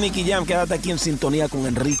 Este es Nicky Jam, quédate aquí en sintonía con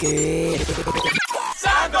Enrique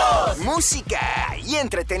Santos. Música y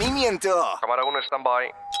entretenimiento. Cámara 1, stand-by.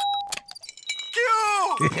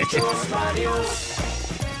 Chusma News.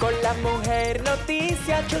 Con la mujer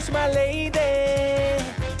noticia, Chusma Lady.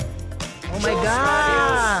 Oh my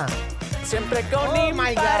God. Siempre con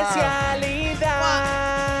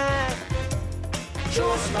imparcialidad.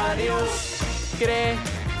 Chusma News.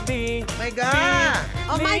 Oh my God.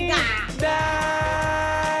 Oh my God.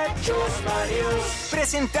 Chusma News.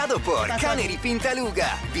 Presentado por Canary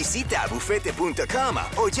Pintaluga. Visita bufete.com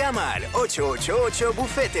o llama al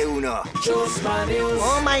 888-BUFETE1.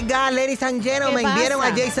 Oh my God, ladies and gentlemen, ¿Qué pasa? ¿vieron a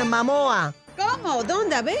Jason Momoa? ¿Cómo?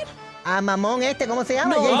 ¿Dónde? A ver. A mamón ¿cómo se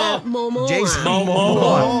llama? Momoa. Jason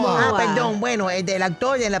Momoa. Perdón, bueno, el del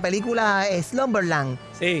actor de la película Slumberland.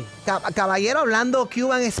 Sí. Caballero hablando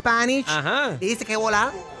Cuban Spanish. Ajá. Dice que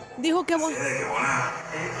volá. Dijo que volá.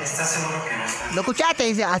 ¿Estás seguro que no está? ¿Lo escuchaste?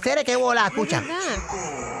 Dice, hacer que volá, escucha.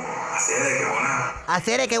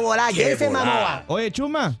 Hacer que volá. Jason Momoa. Oye,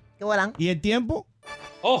 Chuma. ¿Qué volá? ¿Y el tiempo?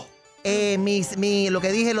 Oh. Lo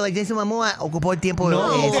que dije, lo de Jason Momoa, ocupó el tiempo de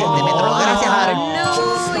Metro. Oh. Gracias, Harold.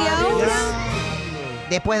 No, ¿y ahora?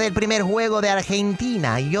 Después del primer juego de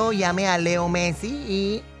Argentina, yo llamé a Leo Messi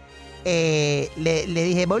y le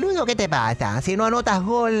dije, boludo, ¿qué te pasa? Si no anotas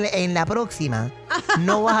gol en la próxima,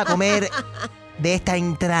 no vas a comer de esta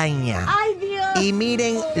entraña. ¡Ay, Dios! Y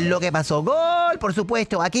miren lo que pasó. Gol, por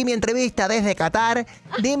supuesto. Aquí mi entrevista desde Qatar.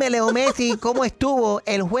 Dime, Leo Messi, ¿cómo estuvo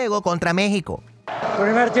el juego contra México? El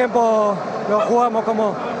primer tiempo lo jugamos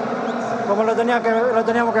como lo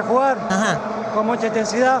teníamos que jugar, con mucha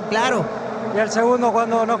intensidad. Claro. Y el segundo,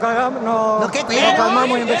 cuando nos calmamos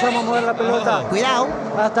y empezamos a mover la pelota. Cuidado.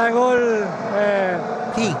 Hasta el gol,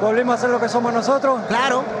 volvimos a hacer lo que somos nosotros.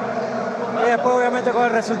 Claro. Y después, obviamente, con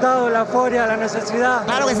el resultado, la euforia, la necesidad.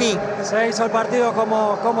 Claro que sí. Se hizo el partido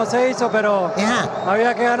como se hizo, pero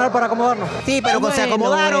había que ganar para acomodarnos. Sí, pero se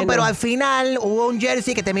acomodaron, pero al final hubo un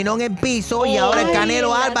jersey que terminó en el piso y ahora el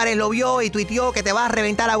Canelo Álvarez lo vio y tuiteó que te vas a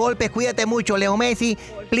reventar a golpes. Cuídate mucho, Leo Messi.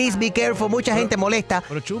 Please be careful. Mucha gente molesta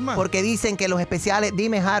porque dicen que los especiales...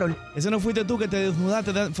 Dime, Harold. ¿Ese no fuiste tú que te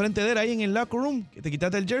desnudaste frente de él ahí en el locker room? Que te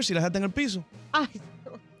quitaste el jersey y la dejaste en el piso. Ay.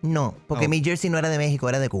 No, porque mi jersey no era de México,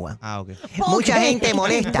 era de Cuba. Ah, ok. Mucha gente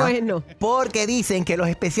molesta porque dicen que los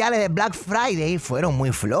especiales de Black Friday fueron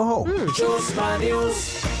muy flojos.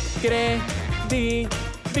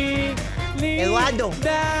 Eduardo,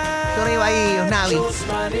 tú no ibas ahí, Navi.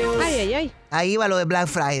 Ay. Ahí va lo de Black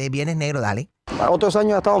Friday, Viernes Negro, dale. Otros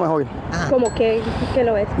años ha estado mejor. ¿Cómo que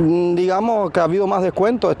lo ves? Digamos que ha habido más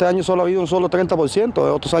descuento. Este año solo ha habido un solo 30%,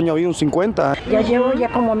 otros años ha habido un 50%. Ya llevo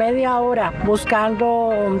como media hora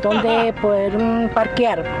buscando dónde poder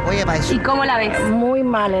parquear. Oye, para eso. ¿Y cómo la ves? Muy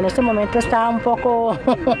mal, en este momento está un poco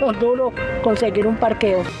conseguir un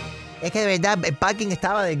parqueo. Es que de verdad el parking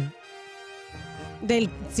estaba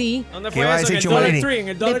sí. ¿Dónde ¿Qué fue va a eso? decir ¿En el Dollar Chumani? Tree? ¿En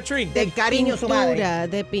el Dollar Tree? Del cariño a su madre.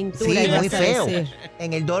 De pintura. Sí, ibas muy a feo. decir.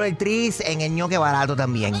 En el Dollar Tree, en el ñoque barato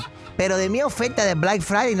también. Pero de mi oferta de Black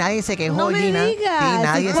Friday nadie se quejó, No me Gina. digas. Sí,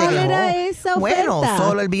 nadie se ¿Cuál quejó. era esa Bueno, oferta?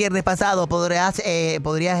 solo el viernes pasado podrías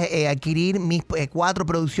adquirir mis 4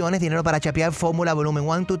 producciones, Dinero para Chapear, Fórmula, volumen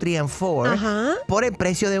 1, 2, 3 and 4, por el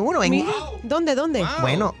precio de uno. ¿Dónde?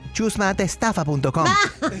 Bueno, chusmatestafa.com.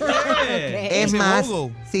 Es más,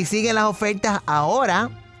 si siguen las ofertas ahora...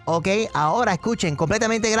 ahora escuchen,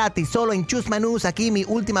 completamente gratis, solo en Chusma News, aquí mi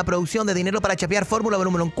última producción de Dinero para Chapear, Fórmula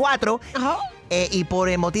volumen 4. Y por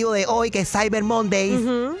el motivo de hoy, que es Cyber Mondays,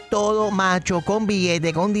 todo macho, con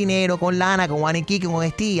billete, con dinero, con lana, con Juaniquique, con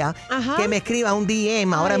Estía, que me escriba un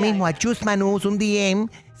DM ahora mismo a Chusma News, un DM,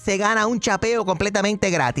 se gana un chapeo completamente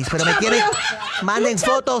gratis. Pero me quieren, manden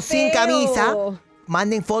fotos sin camisa,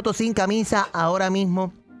 ahora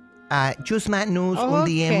mismo. Chusma News, un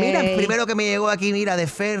DM. Mira, primero que me llegó aquí, mira, de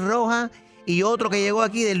Fer Roja. Y otro que llegó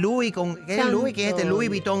aquí de Louis, ¿qué es Louis? ¿Qué es este? Louis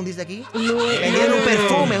Vuitton, dice aquí. Me dieron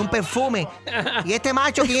un perfume. Y este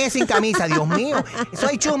macho, ¿quién es sin camisa? Dios mío.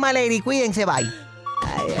 Soy Chusma Lady, cuídense, bye.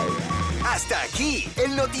 Hasta aquí,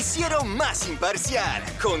 el noticiero más imparcial,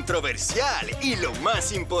 controversial y lo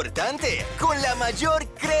más importante, con la mayor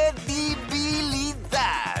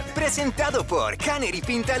credibilidad. Presentado por Canary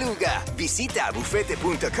Pintaluga. Visita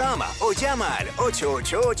bufete.com o llama al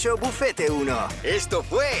 888-BUFETE1. Esto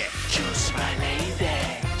fue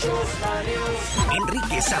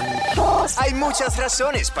Enrique Santos. Hay muchas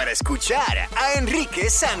razones para escuchar a Enrique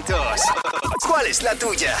Santos. ¿Cuál es la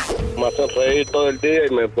tuya? Me hacen reír todo el día y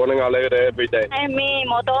me ponen alegre every day. Es mi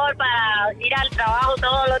motor para ir al trabajo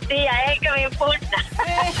todos los días, es el que me importa.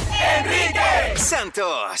 Enrique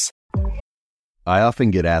Santos. I often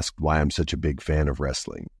get asked why I'm such a big fan of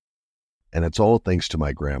wrestling, and it's all thanks to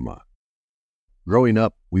my grandma. Growing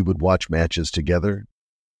up, we would watch matches together,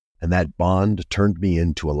 and that bond turned me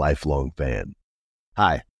into a lifelong fan.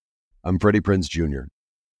 Hi, I'm Freddie Prinze Jr.,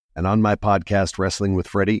 and on my podcast, Wrestling with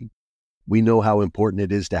Freddie, we know how important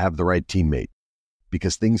it is to have the right teammate,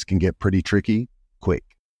 because things can get pretty tricky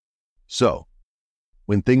quick. So,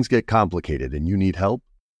 when things get complicated and you need help,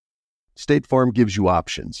 State Farm gives you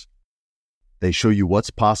options. They show you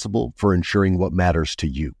what's possible for ensuring what matters to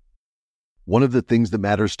you. One of the things that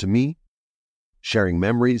matters to me, sharing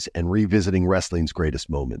memories and revisiting wrestling's greatest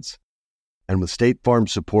moments. And with State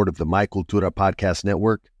Farm's support of the My Cultura Podcast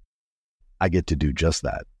Network, I get to do just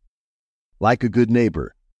that. Like a good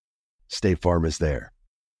neighbor, State Farm is there.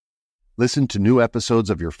 Listen to new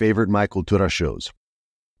episodes of your favorite My Cultura shows,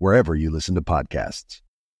 wherever you listen to podcasts.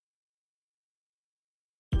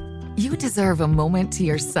 You deserve a moment to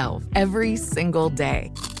yourself every single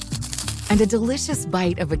day. And a delicious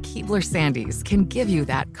bite of a Keebler Sandies can give you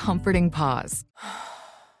that comforting pause.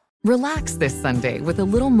 Relax this Sunday with a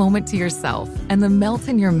little moment to yourself and the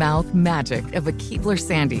melt-in-your-mouth magic of a Keebler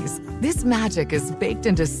Sandies. This magic is baked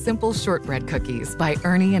into simple shortbread cookies by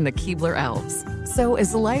Ernie and the Keebler Elves. So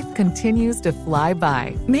as life continues to fly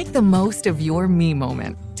by, make the most of your me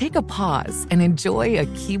moment. Take a pause and enjoy a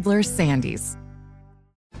Keebler Sandies.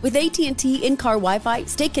 With AT&T in-car Wi-Fi,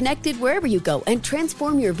 stay connected wherever you go and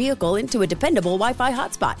transform your vehicle into a dependable Wi-Fi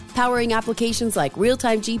hotspot. Powering applications like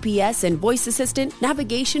real-time GPS and voice assistant,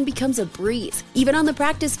 navigation becomes a breeze. Even on the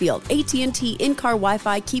practice field, AT&T in-car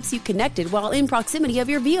Wi-Fi keeps you connected while in proximity of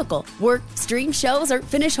your vehicle. Work, stream shows, or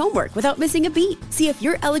finish homework without missing a beat. See if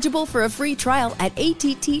you're eligible for a free trial at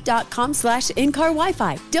att.com/in-car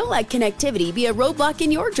Wi-Fi. Don't let connectivity be a roadblock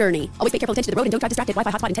in your journey. Always pay careful attention to the road and don't drive distracted. Wi-Fi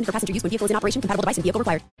hotspot intended for passenger use when vehicle is in operation. Compatible device and vehicle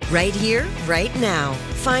required. Right here, right now.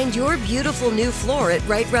 Find your beautiful new floor at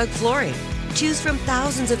Right Rug Flooring. Choose from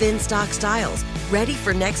thousands of in-stock styles, ready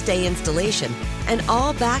for next day installation, and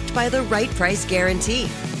all backed by the right price guarantee.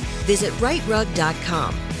 Visit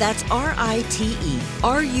rightrug.com. That's RITERUG.com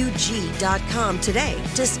today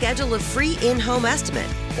to schedule a free in-home estimate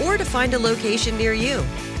or to find a location near you.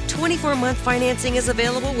 24-month financing is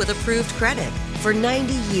available with approved credit. For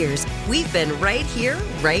 90 years, we've been right here,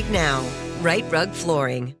 right now. Right Rug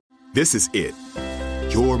Flooring. This is it.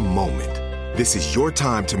 Your moment. This is your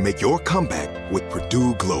time to make your comeback with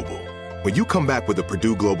Purdue Global. When you come back with a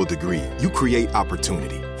Purdue Global degree, you create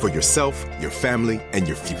opportunity for yourself, your family, and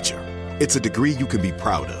your future. It's a degree you can be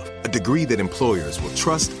proud of, a degree that employers will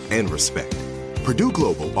trust and respect. Purdue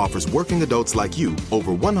Global offers working adults like you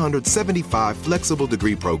over 175 flexible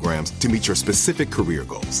degree programs to meet your specific career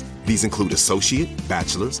goals. These include associate,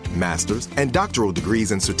 bachelor's, master's, and doctoral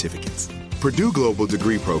degrees and certificates. Purdue Global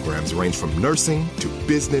degree programs range from nursing to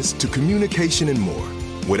business to communication and more.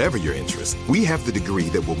 Whatever your interest, we have the degree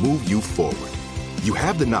that will move you forward. You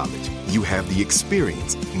have the knowledge, you have the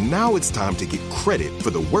experience. Now it's time to get credit for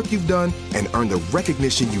the work you've done and earn the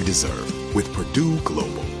recognition you deserve with Purdue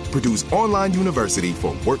Global, Purdue's online university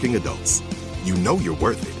for working adults. You know you're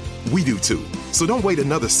worth it. We do too. So don't wait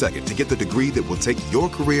another second to get the degree that will take your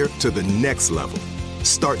career to the next level.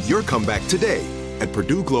 Start your comeback today at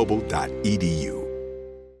purdueglobal.edu.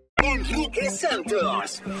 Enrique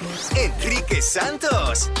Santos.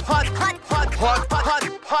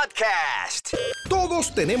 Podcast.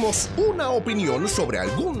 Todos tenemos una opinión sobre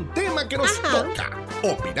algún tema que nos toca.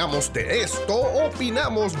 Opinamos de esto,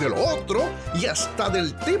 opinamos de lo otro y hasta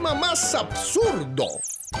del tema más absurdo.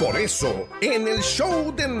 Por eso, en el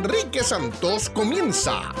show de Enrique Santos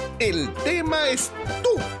comienza el tema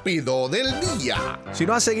estúpido del día. Si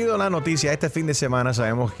no has seguido la noticia este fin de semana,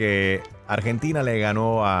 sabemos que Argentina le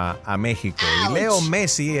ganó a México. Y Leo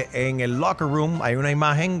Messi en el locker room, hay una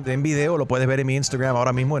imagen en video, lo puedes ver en mi Instagram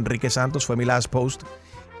ahora mismo, Enrique Santos, fue mi last post.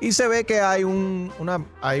 Y se ve que hay un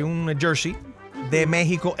jersey de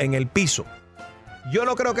México en el piso. Yo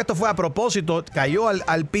no creo que esto fue a propósito. Cayó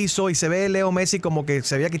al piso y se ve Leo Messi como que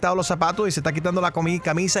se había quitado los zapatos y se está quitando la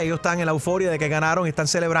camisa y ellos están en la euforia de que ganaron y están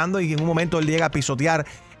celebrando y en un momento él llega a pisotear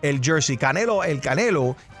el jersey. El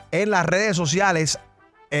Canelo en las redes sociales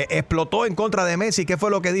explotó en contra de Messi. ¿Qué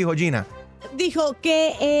fue lo que dijo, Gina? Dijo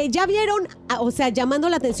que ya vieron, o sea, llamando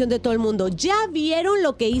la atención de todo el mundo, ya vieron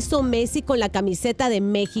lo que hizo Messi con la camiseta de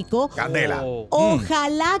México. Candela.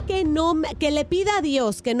 Ojalá que le pida a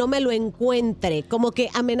Dios que no me lo encuentre, como que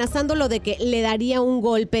amenazándolo de que le daría un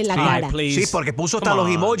golpe en la cara. Sí, porque puso hasta los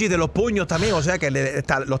emojis de los puños también, o sea que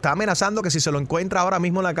lo está amenazando que si se lo encuentra ahora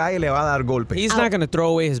mismo en la calle le va a dar golpe. He's not going to throw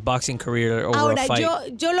away his boxing career over a fight. Ahora,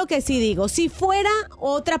 yo lo que sí digo, si fuera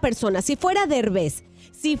otra persona, si fuera Derbez,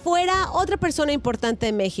 si fuera otra persona importante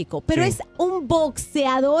de México, pero es un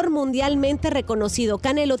boxeador mundialmente reconocido.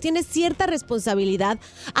 Canelo tiene cierta responsabilidad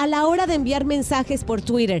a la hora de enviar mensajes por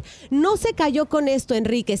Twitter. No se cayó con esto,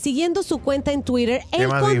 Enrique. Siguiendo su cuenta en Twitter,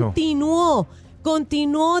 él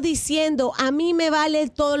continuó diciendo, a mí me vale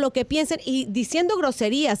todo lo que piensen, y diciendo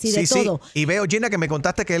groserías y de todo. Y veo, Gina, que me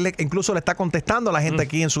contaste que él incluso le está contestando a la gente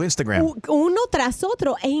aquí en su Instagram. Uno tras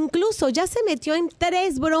otro, e incluso ya se metió en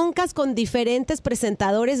 3 broncas con diferentes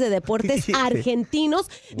presentadores de deportes argentinos,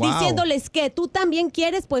 diciéndoles que tú también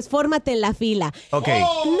quieres, pues fórmate en la fila. Okay.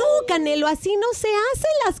 No, Canelo, así no se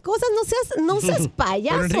hacen las cosas, no seas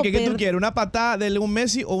payaso. Pero Enrique, ¿qué tú quieres? ¿Una patada de Leo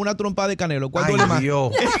Messi o una trompada de Canelo? ¿Cuál duele más?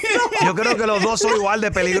 Dios. Yo creo que los dos son igual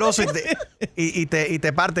de peligrosos y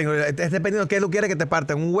te parten. Es dependiendo de qué tú quieres que te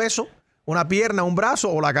parten. ¿Un hueso, una pierna, un brazo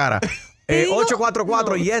o la cara? digo,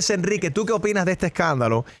 844, no. Yes, Enrique, ¿tú qué opinas de este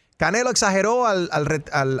escándalo? Canelo exageró al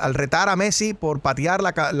retar a Messi por patear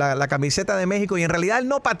la camiseta de México y en realidad él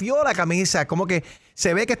no pateó la camisa, como que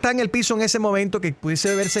se ve que está en el piso en ese momento, que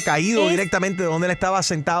pudiese haberse caído directamente de donde él estaba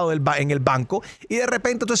sentado en el banco y de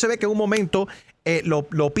repente entonces se ve que en un momento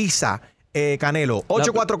lo pisa Canelo.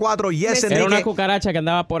 844, Yes, Enrique. Era una cucaracha que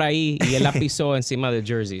andaba por ahí y él la pisó encima del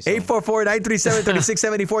jersey.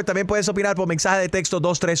 844-937-3674. También puedes opinar por mensaje de texto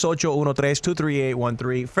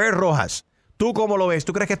 238-13-238-13. Fer Rojas, ¿tú cómo lo ves?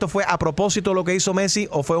 ¿Tú crees que esto fue a propósito lo que hizo Messi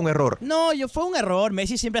o fue un error? No, fue un error.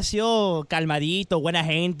 Messi siempre ha sido calmadito, buena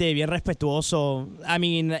gente, bien respetuoso.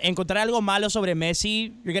 Encontrar algo malo sobre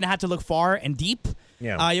Messi, you're gonna have to look far and deep.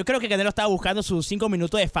 Yeah. Yo creo que Canelo estaba buscando sus 5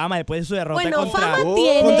 minutos de fama después de su derrota contra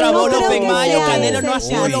Volkan Mayo. Canelo no ha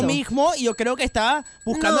sido lo mismo y yo creo que está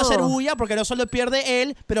buscando hacer bulla porque no solo pierde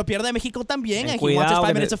él, pero pierde México también. Cuidado,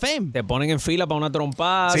 te ponen en fila para una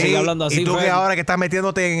trompada, sigue hablando así. Y tú que ahora que estás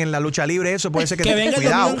metiéndote en la lucha libre, eso puede ser que venga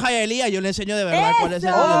cuidado. el domingo en Hialeah, yo le enseño de verdad cuál es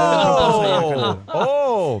el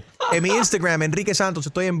en mi Instagram, Enrique Santos,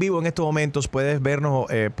 estoy en vivo en estos momentos. Puedes vernos,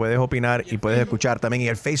 puedes opinar y puedes escuchar también. Y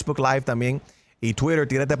el Facebook Live también. Y Twitter,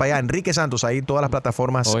 tírate para allá. Enrique Santos, ahí todas las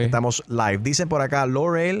plataformas estamos live. Dicen por acá,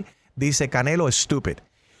 Laurel dice, Canelo es stupid.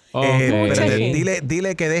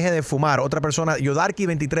 Dile que deje de fumar. Otra persona,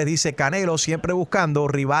 Yodarki23 dice, Canelo siempre buscando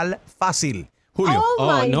rival fácil. Julio.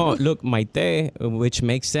 No, look, Maite, which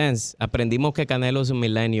makes sense. Aprendimos que Canelo es un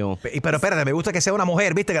milenio. Pero espérate, me gusta que sea una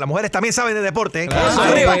mujer, viste, que las mujeres también saben de deporte.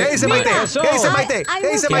 Arriba, ¿qué dice Maite? ¿Qué dice Maite?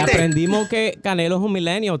 ¿Qué dice Maite? Aprendimos que Canelo es un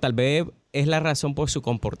milenio. Tal vez es la razón por su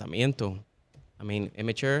comportamiento.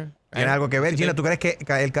 Immature. ¿Tiene algo que ver, Gina? ¿Tú crees que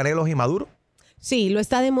el Canelo es inmaduro? Sí, lo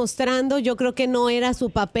está demostrando. Yo creo que no era su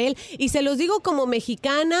papel. Y se los digo como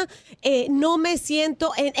mexicana, no me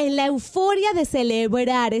siento en la euforia de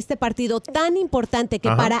celebrar este partido tan importante que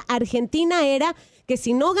para Argentina era que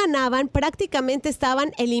si no ganaban, prácticamente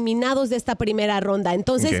estaban eliminados de esta primera ronda.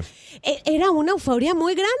 Entonces, era una euforia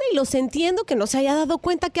muy grande y los entiendo que no se haya dado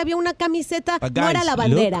cuenta que había una camiseta. No era la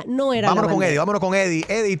bandera, no era la bandera. Vámonos con Eddie.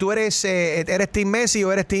 Eddie, ¿tú eres Team Messi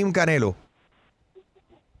o eres Team Canelo?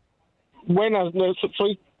 Buenas,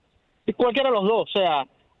 soy cualquiera de los dos. O sea,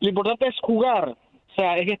 lo importante es jugar. O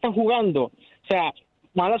sea, es que están jugando. O sea,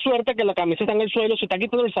 mala suerte que la camiseta está en el suelo, se está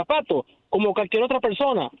quitando el zapato, como cualquier otra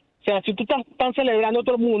persona. O sea, si tú estás celebrando a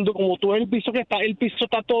todo el mundo, como tú ves el piso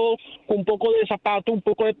está todo con un poco de zapato, un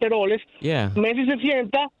poco de peroles. Messi se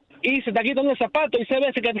sienta y se está quitando el zapato y se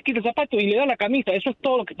ve que se quita el zapato y le da la camisa. Eso es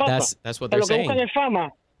todo lo que pasa. That's what lo que buscan es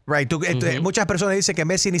fama. Right. Muchas personas dicen que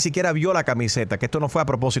Messi ni siquiera vio la camiseta, que esto no fue a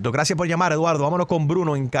propósito. Gracias por llamar, Eduardo. Vámonos con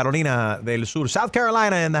Bruno en Carolina del Sur. South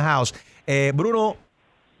Carolina in the house. Bruno,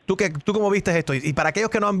 ¿tú cómo viste esto? Y para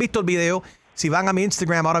aquellos que no han visto el video, si van a mi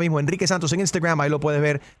Instagram ahora mismo, Enrique Santos en Instagram, ahí lo puedes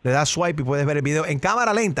ver, le das swipe y puedes ver el video en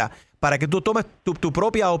cámara lenta para que tú tomes tu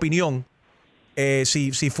propia opinión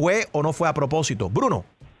si fue o no fue a propósito. Bruno.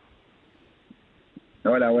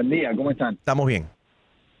 Hola, buen día, ¿cómo están? Estamos bien.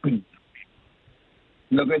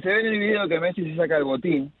 Lo que se ve en el video es que Messi se saca el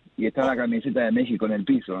botín y está la camiseta de México en el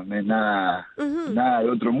piso. No es nada de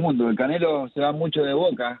otro mundo. El Canelo se va mucho de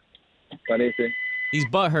boca, parece. He's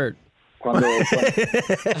butthurt. Cuando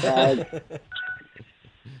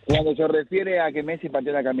se refiere a que Messi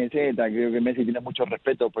pateó la camiseta, creo que Messi tiene mucho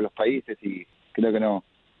respeto por los países y creo que no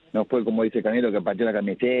fue como dice Canelo que pateó la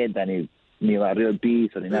camiseta, ni barrió el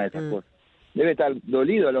piso, ni nada de esas cosas. Debe estar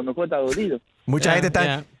dolido, a lo mejor está dolido. Mucha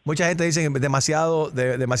gente dice demasiado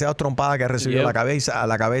trompada que ha recibido a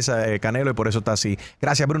la cabeza Canelo y por eso está así.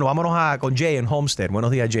 Gracias, Bruno. Vámonos con Jay en Homestead.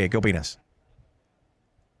 Buenos días, Jay. ¿Qué opinas?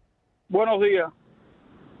 Buenos días.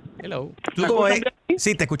 Hello. ¿Tú cómo ves?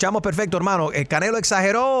 Sí, te escuchamos perfecto, hermano. Canelo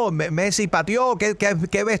exageró, Messi pateó.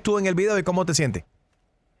 ¿Qué ves tú en el video y cómo te sientes?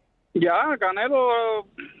 Ya, Canelo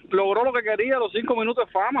logró lo que quería, los 5 minutos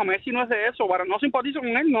de fama. Messi no es de eso. No simpatizo con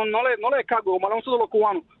él, no le descargo, como hablamos nosotros los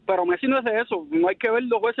cubanos. Pero Messi no es de eso. No hay que ver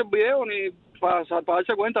 2 veces el video ni para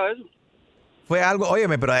darse cuenta de eso. Fue algo,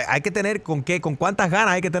 óyeme, pero hay que tener con cuántas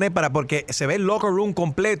ganas hay que tener porque se ve el locker room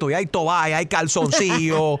completo y hay toalla, hay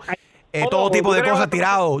calzoncillo, todo tipo de cosas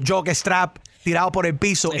tirado, jockstrap tirado por el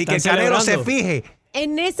piso y que el Canelo se fije.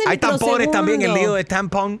 En ese hay tampones también, el lío de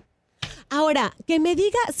tampón. Ahora, que me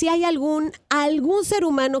diga si hay algún ser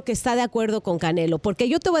humano que está de acuerdo con Canelo, porque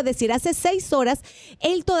yo te voy a decir, hace 6 horas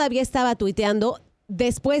él todavía estaba tuiteando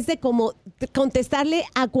después de como contestarle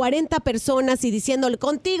a 40 personas y diciéndole,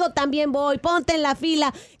 contigo también voy, ponte en la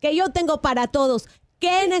fila, que yo tengo para todos.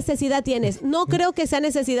 ¿Qué necesidad tienes? No creo que sea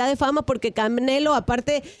necesidad de fama porque Canelo,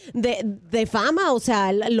 aparte de fama, o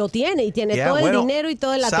sea, lo tiene y tiene todo el dinero y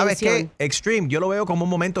toda la atención. ¿Sabes qué? Extreme, yo lo veo como un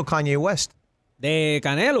momento Kanye West. ¿De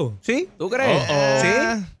Canelo? ¿Sí? ¿Tú crees? Sí.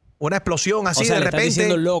 Una explosión así o sea, de le repente. estás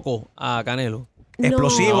diciendo loco a Canelo.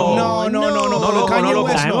 Explosivo. No.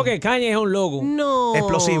 Sabemos que Kanye es un loco. No.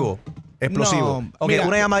 Explosivo. No, Ok, mira,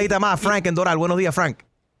 una llamadita más. Frank en Doral. Buenos días, Frank.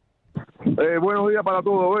 Buenos días para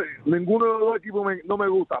todos. Ninguno de los dos equipos no me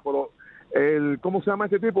gusta, pero ¿cómo se llama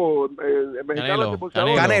ese tipo? El mexicano.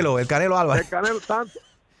 Canelo, el Canelo Álvarez. El Canelo,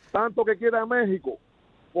 tanto que quiere a México.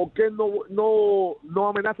 ¿Por qué no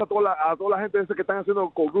amenaza a toda la gente ese que están haciendo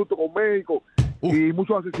corrupto con México? Y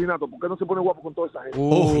muchos asesinatos. ¿Por qué no se pone guapo con toda esa gente?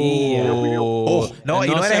 No, y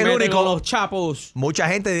no eres el único. Los chapos. Mucha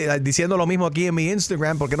gente diciendo lo mismo aquí en mi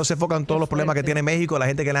Instagram. ¿Por qué no se enfocan en todos los problemas que tiene México? La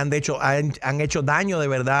gente que le han hecho daño de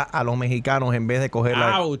verdad a los mexicanos en vez de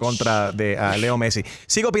cogerla contra a Leo Messi.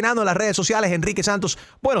 Sigo opinando en las redes sociales. Enrique Santos,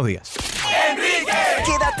 buenos días. ¡Enrique!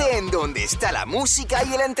 Quédate en donde está la música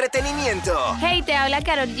y el entretenimiento. Hey, te habla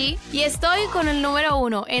Karol G y estoy con el número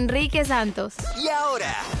 1, Enrique Santos. Y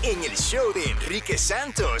ahora, en el show de Enrique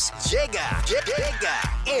Santos, llega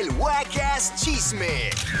el Wackass Chisme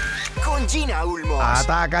con Gina Ulmos.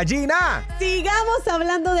 ¡Ataca, Gina! Sigamos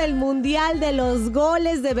hablando del Mundial, de los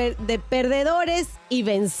goles de perdedores y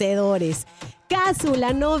vencedores. Casu,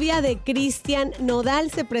 la novia de Cristian Nodal,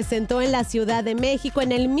 se presentó en la Ciudad de México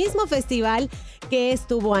en el mismo festival que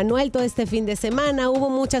estuvo Anuel todo este fin de semana. Hubo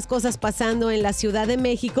muchas cosas pasando en la Ciudad de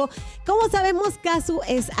México. Como sabemos, Casu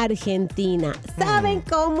es argentina. ¿Saben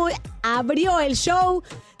cómo abrió el show?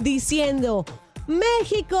 Diciendo,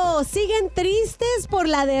 México, ¿siguen tristes por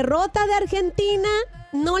la derrota de Argentina?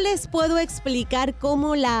 No les puedo explicar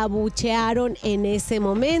cómo la abuchearon en ese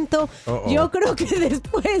momento. Yo creo que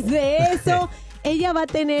después de eso, ella va a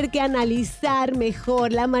tener que analizar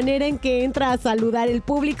mejor la manera en que entra a saludar al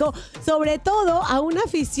público, sobre todo a una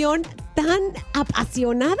afición tan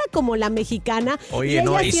apasionada como la mexicana. Oye,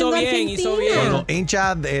 no, hizo bien. Los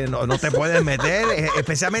hinchas no te puedes meter,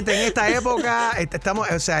 especialmente en esta época.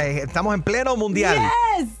 Estamos en pleno mundial.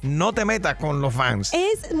 Yes. No te metas con los fans.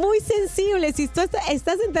 Es muy sensible. Si tú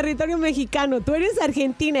estás en territorio mexicano, tú eres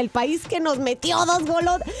Argentina, el país que nos metió dos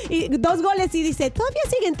goles y dice, ¿todavía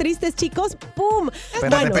siguen tristes, chicos? ¡Pum!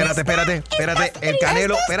 Espérate. El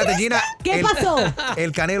Canelo, espérate, Gina. ¿Qué pasó?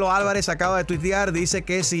 El Canelo Álvarez acaba de tuitear, dice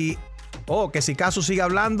que si Casu sigue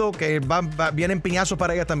hablando, que vienen piñazos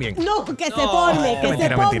para ella también. No, que se forme, se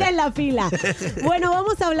ponga en la fila. Bueno,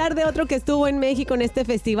 vamos a hablar de otro que estuvo en México en este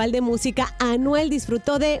festival de música. Anuel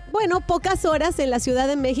disfrutó de, pocas horas en la Ciudad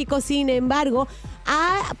de México. Sin embargo,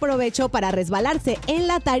 aprovechó para resbalarse en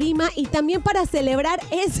la tarima y también para celebrar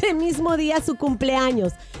ese mismo día su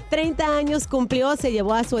cumpleaños. 30 años cumplió, se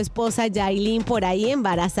llevó a su esposa Yailin por ahí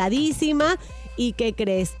embarazadísima. ¿Y qué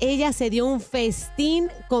crees? Ella se dio un festín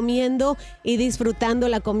comiendo y disfrutando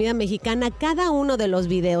la comida mexicana. Cada uno de los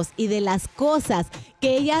videos y de las cosas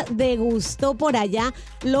que ella degustó por allá,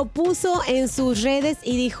 lo puso en sus redes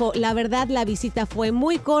y dijo, la verdad, la visita fue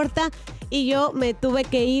muy corta y yo me tuve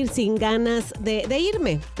que ir sin ganas de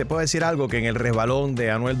irme. Te puedo decir algo, que en el resbalón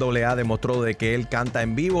de Anuel AA demostró de que él canta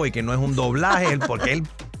en vivo y que no es un doblaje, porque él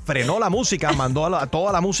frenó la música, mandó a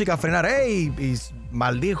toda la música a frenar, y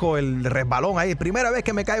maldijo el resbalón ahí. Primera vez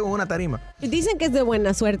que me caigo en una tarima. Dicen que es de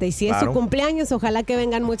buena suerte y si es su cumpleaños, ojalá que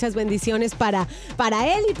vengan muchas bendiciones para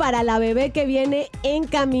él y para la bebé que viene en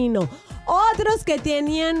camino. Otros que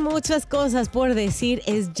tenían muchas cosas por decir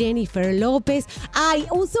es Jennifer López.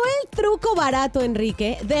 Usó el truco barato,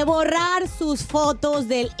 Enrique, de borrar sus fotos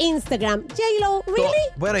del Instagram. J-Lo, ¿really?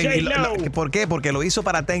 Bueno, ¿por qué? Porque lo hizo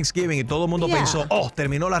para Thanksgiving y todo el mundo pensó,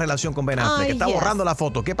 terminó la relación con Ben Affleck. Está borrando la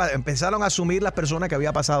foto. Empezaron a asumir las personas que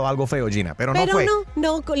había pasado algo feo, Gina, pero no fue.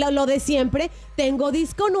 No, lo de siempre. Tengo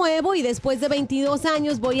disco nuevo y después de 22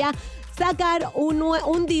 años voy a sacar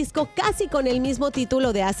un disco casi con el mismo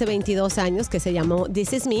título de hace 22 años que se llamó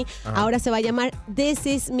This Is Me. Ajá. Ahora se va a llamar This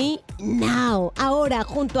Is Me Now. Ahora,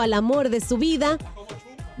 junto al amor de su vida,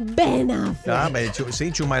 Ben Affleck.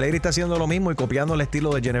 Sí, Chumaleri está haciendo lo mismo y copiando el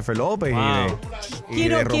estilo de Jennifer López y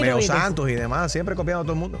de Romeo Santos y demás, siempre copiando a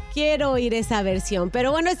todo el mundo. Quiero oír esa versión.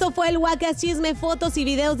 Pero bueno, esto fue el Wackass Chisme, fotos y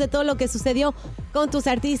videos de todo lo que sucedió con tus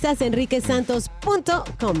artistas,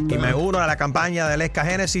 enriquesantos.com. Y me uno a la campaña del Esca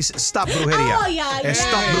Génesis, Stop Brujería.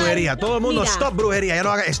 Stop Brujería. Todo el mundo, Stop Brujería. Ya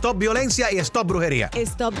no haga Stop Violencia y Stop Brujería.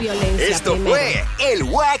 Stop Violencia. Esto primero fue el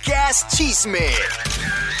Wackass Chisme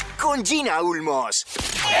con Gina Ulmos.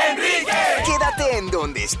 ¡Enrique! Quédate en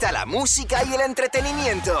donde está la música y el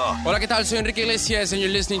entretenimiento. Hola, ¿qué tal? Soy Enrique Iglesias and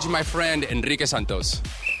you're listening to my friend Enrique Santos.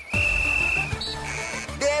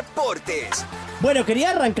 deportes. Bueno,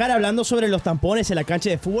 quería arrancar hablando sobre los tampones en la cancha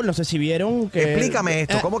de fútbol. No sé si vieron. Explícame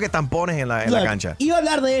esto. ¿Cómo que tampones en la cancha? Iba a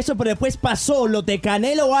hablar de eso, pero después pasó lo de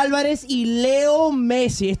Canelo Álvarez y Leo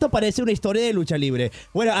Messi. Esto parece una historia de lucha libre.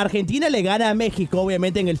 Bueno, Argentina le gana a México,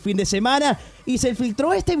 obviamente, en el fin de semana. Y se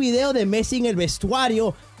filtró este video de Messi en el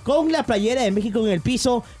vestuario con la playera de México en el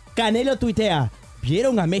piso. Canelo tuitea: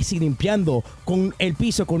 ¿vieron a Messi limpiando con el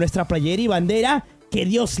piso con nuestra playera y bandera? Que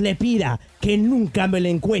Dios le pida que nunca me lo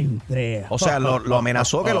encuentre. O sea, lo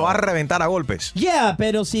amenazó que lo va a reventar a golpes.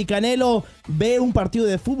 Pero si Canelo ve un partido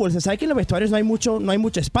de fútbol, se sabe que en los vestuarios no hay mucho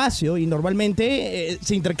espacio y normalmente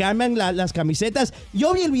se intercambian las camisetas.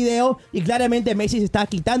 Yo vi el video y claramente Messi se está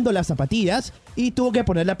quitando las zapatillas y tuvo que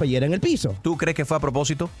poner la playera en el piso. ¿Tú crees que fue a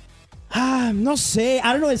propósito? No sé, I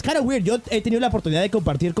don't know, it's kind of weird. Yo he tenido la oportunidad de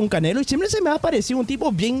compartir con Canelo y siempre se me ha parecido un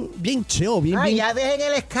tipo bien chill, bien. Ya dejen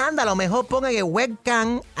el escándalo, mejor pongan el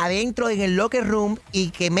webcam adentro en el locker room y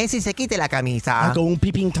que Messi se quite la camisa. Con un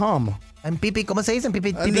peeping Tom. ¿Cómo se dice?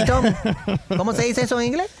 Pipitón. ¿Cómo se dice eso en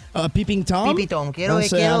inglés? Peeping Tom. Pipitón. Yo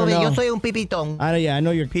soy un pipitón. I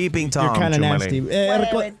know you're peeping Tom. You're kind of nasty.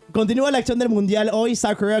 Continúa la acción del mundial hoy.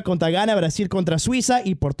 South Korea contra Ghana, Brasil contra Suiza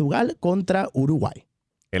y Portugal contra Uruguay.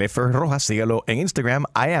 Él es Fer Rojas, sígalo en Instagram,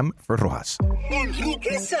 I am Fer Rojas.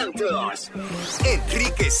 Enrique Santos.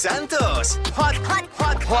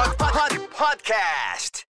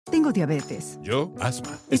 Podcast. Tengo diabetes. Yo,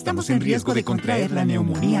 asma. Estamos en riesgo de contraer la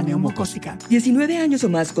neumonía neumocócica. 19 años o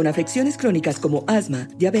más con afecciones crónicas como asma,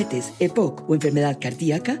 diabetes, EPOC o enfermedad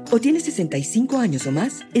cardíaca, o tienes 65 años o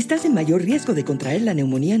más, estás en mayor riesgo de contraer la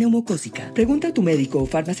neumonía neumocócica. Pregunta a tu médico o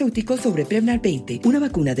farmacéutico sobre Prevnar 20, una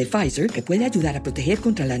vacuna de Pfizer que puede ayudar a proteger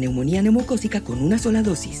contra la neumonía neumocócica con una sola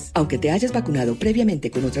dosis. Aunque te hayas vacunado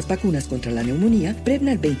previamente con otras vacunas contra la neumonía,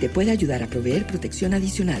 Prevnar 20 puede ayudar a proveer protección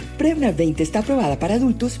adicional. Prevnar 20 está aprobada para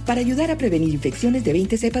adultos para ayudar a prevenir infecciones de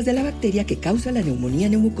 20 cepas de la bacteria que causa la neumonía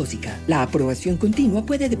neumocócica. La aprobación continua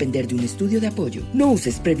puede depender de un estudio de apoyo. No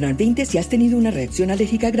uses Prevnar 20 si has tenido una reacción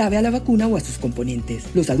alérgica grave a la vacuna o a sus componentes.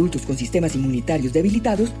 Los adultos con sistemas inmunitarios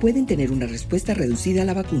debilitados pueden tener una respuesta reducida a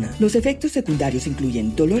la vacuna. Los efectos secundarios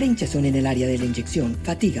incluyen dolor e hinchazón en el área de la inyección,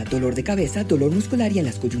 fatiga, dolor de cabeza, dolor muscular y en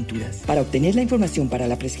las coyunturas. Para obtener la información para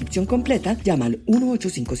la prescripción completa, llama al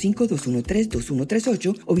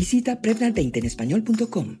 1-855-213-2138 o visita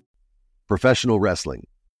Prevnar20enespañol.com. Professional wrestling,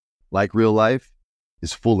 like real life,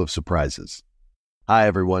 is full of surprises. Hi,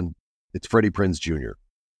 everyone. It's Freddie Prinze Jr.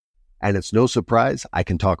 And it's no surprise I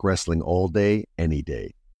can talk wrestling all day, any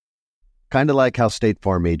day. Kind of like how State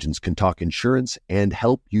Farm agents can talk insurance and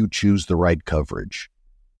help you choose the right coverage.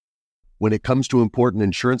 When it comes to important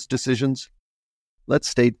insurance decisions, let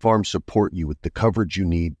State Farm support you with the coverage you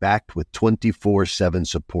need, backed with 24/7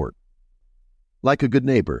 support. Like a good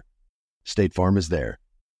neighbor, State Farm is there.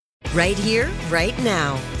 Right here, right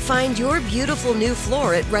now. Find your beautiful new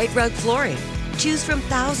floor at Right Rug Flooring. Choose from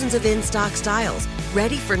thousands of in-stock styles,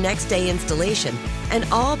 ready for next day installation, and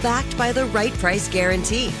all backed by the right price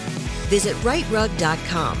guarantee. Visit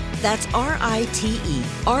rightrug.com. That's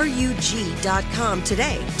RITERUG.com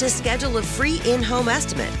today to schedule a free in-home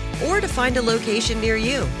estimate or to find a location near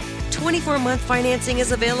you. 24-month financing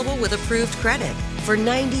is available with approved credit. For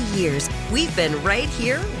 90 years, we've been right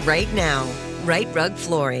here, right now. Right Rug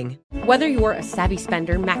Flooring. Whether you're a savvy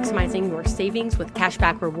spender maximizing your savings with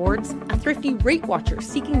cashback rewards, a thrifty rate watcher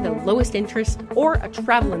seeking the lowest interest, or a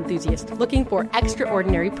travel enthusiast looking for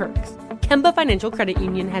extraordinary perks, Kemba Financial Credit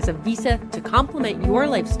Union has a visa to complement your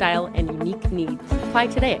lifestyle and unique needs. Apply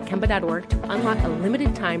today at Kemba.org to unlock a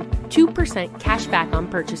limited time 2% cash back on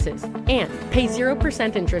purchases and pay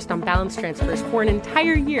 0% interest on balance transfers for an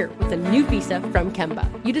entire year with a new visa from Kemba.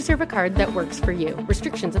 You deserve a card that works for you.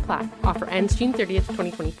 Restrictions apply. Offer ends June 30th,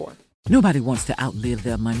 2024. Nobody wants to outlive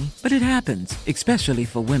their money, but it happens, especially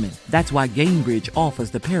for women. That's why Gainbridge offers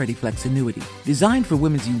the Parity Flex annuity, designed for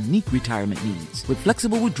women's unique retirement needs, with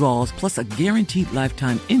flexible withdrawals plus a guaranteed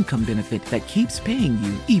lifetime income benefit that keeps paying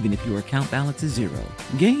you even if your account balance is zero.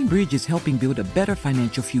 Gainbridge is helping build a better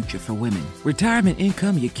financial future for women. Retirement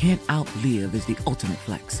income you can't outlive is the ultimate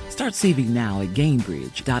flex. Start saving now at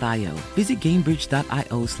Gainbridge.io. Visit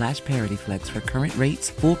Gainbridge.io/ParityFlex for current rates,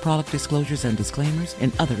 full product disclosures and disclaimers,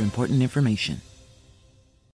 and other important information.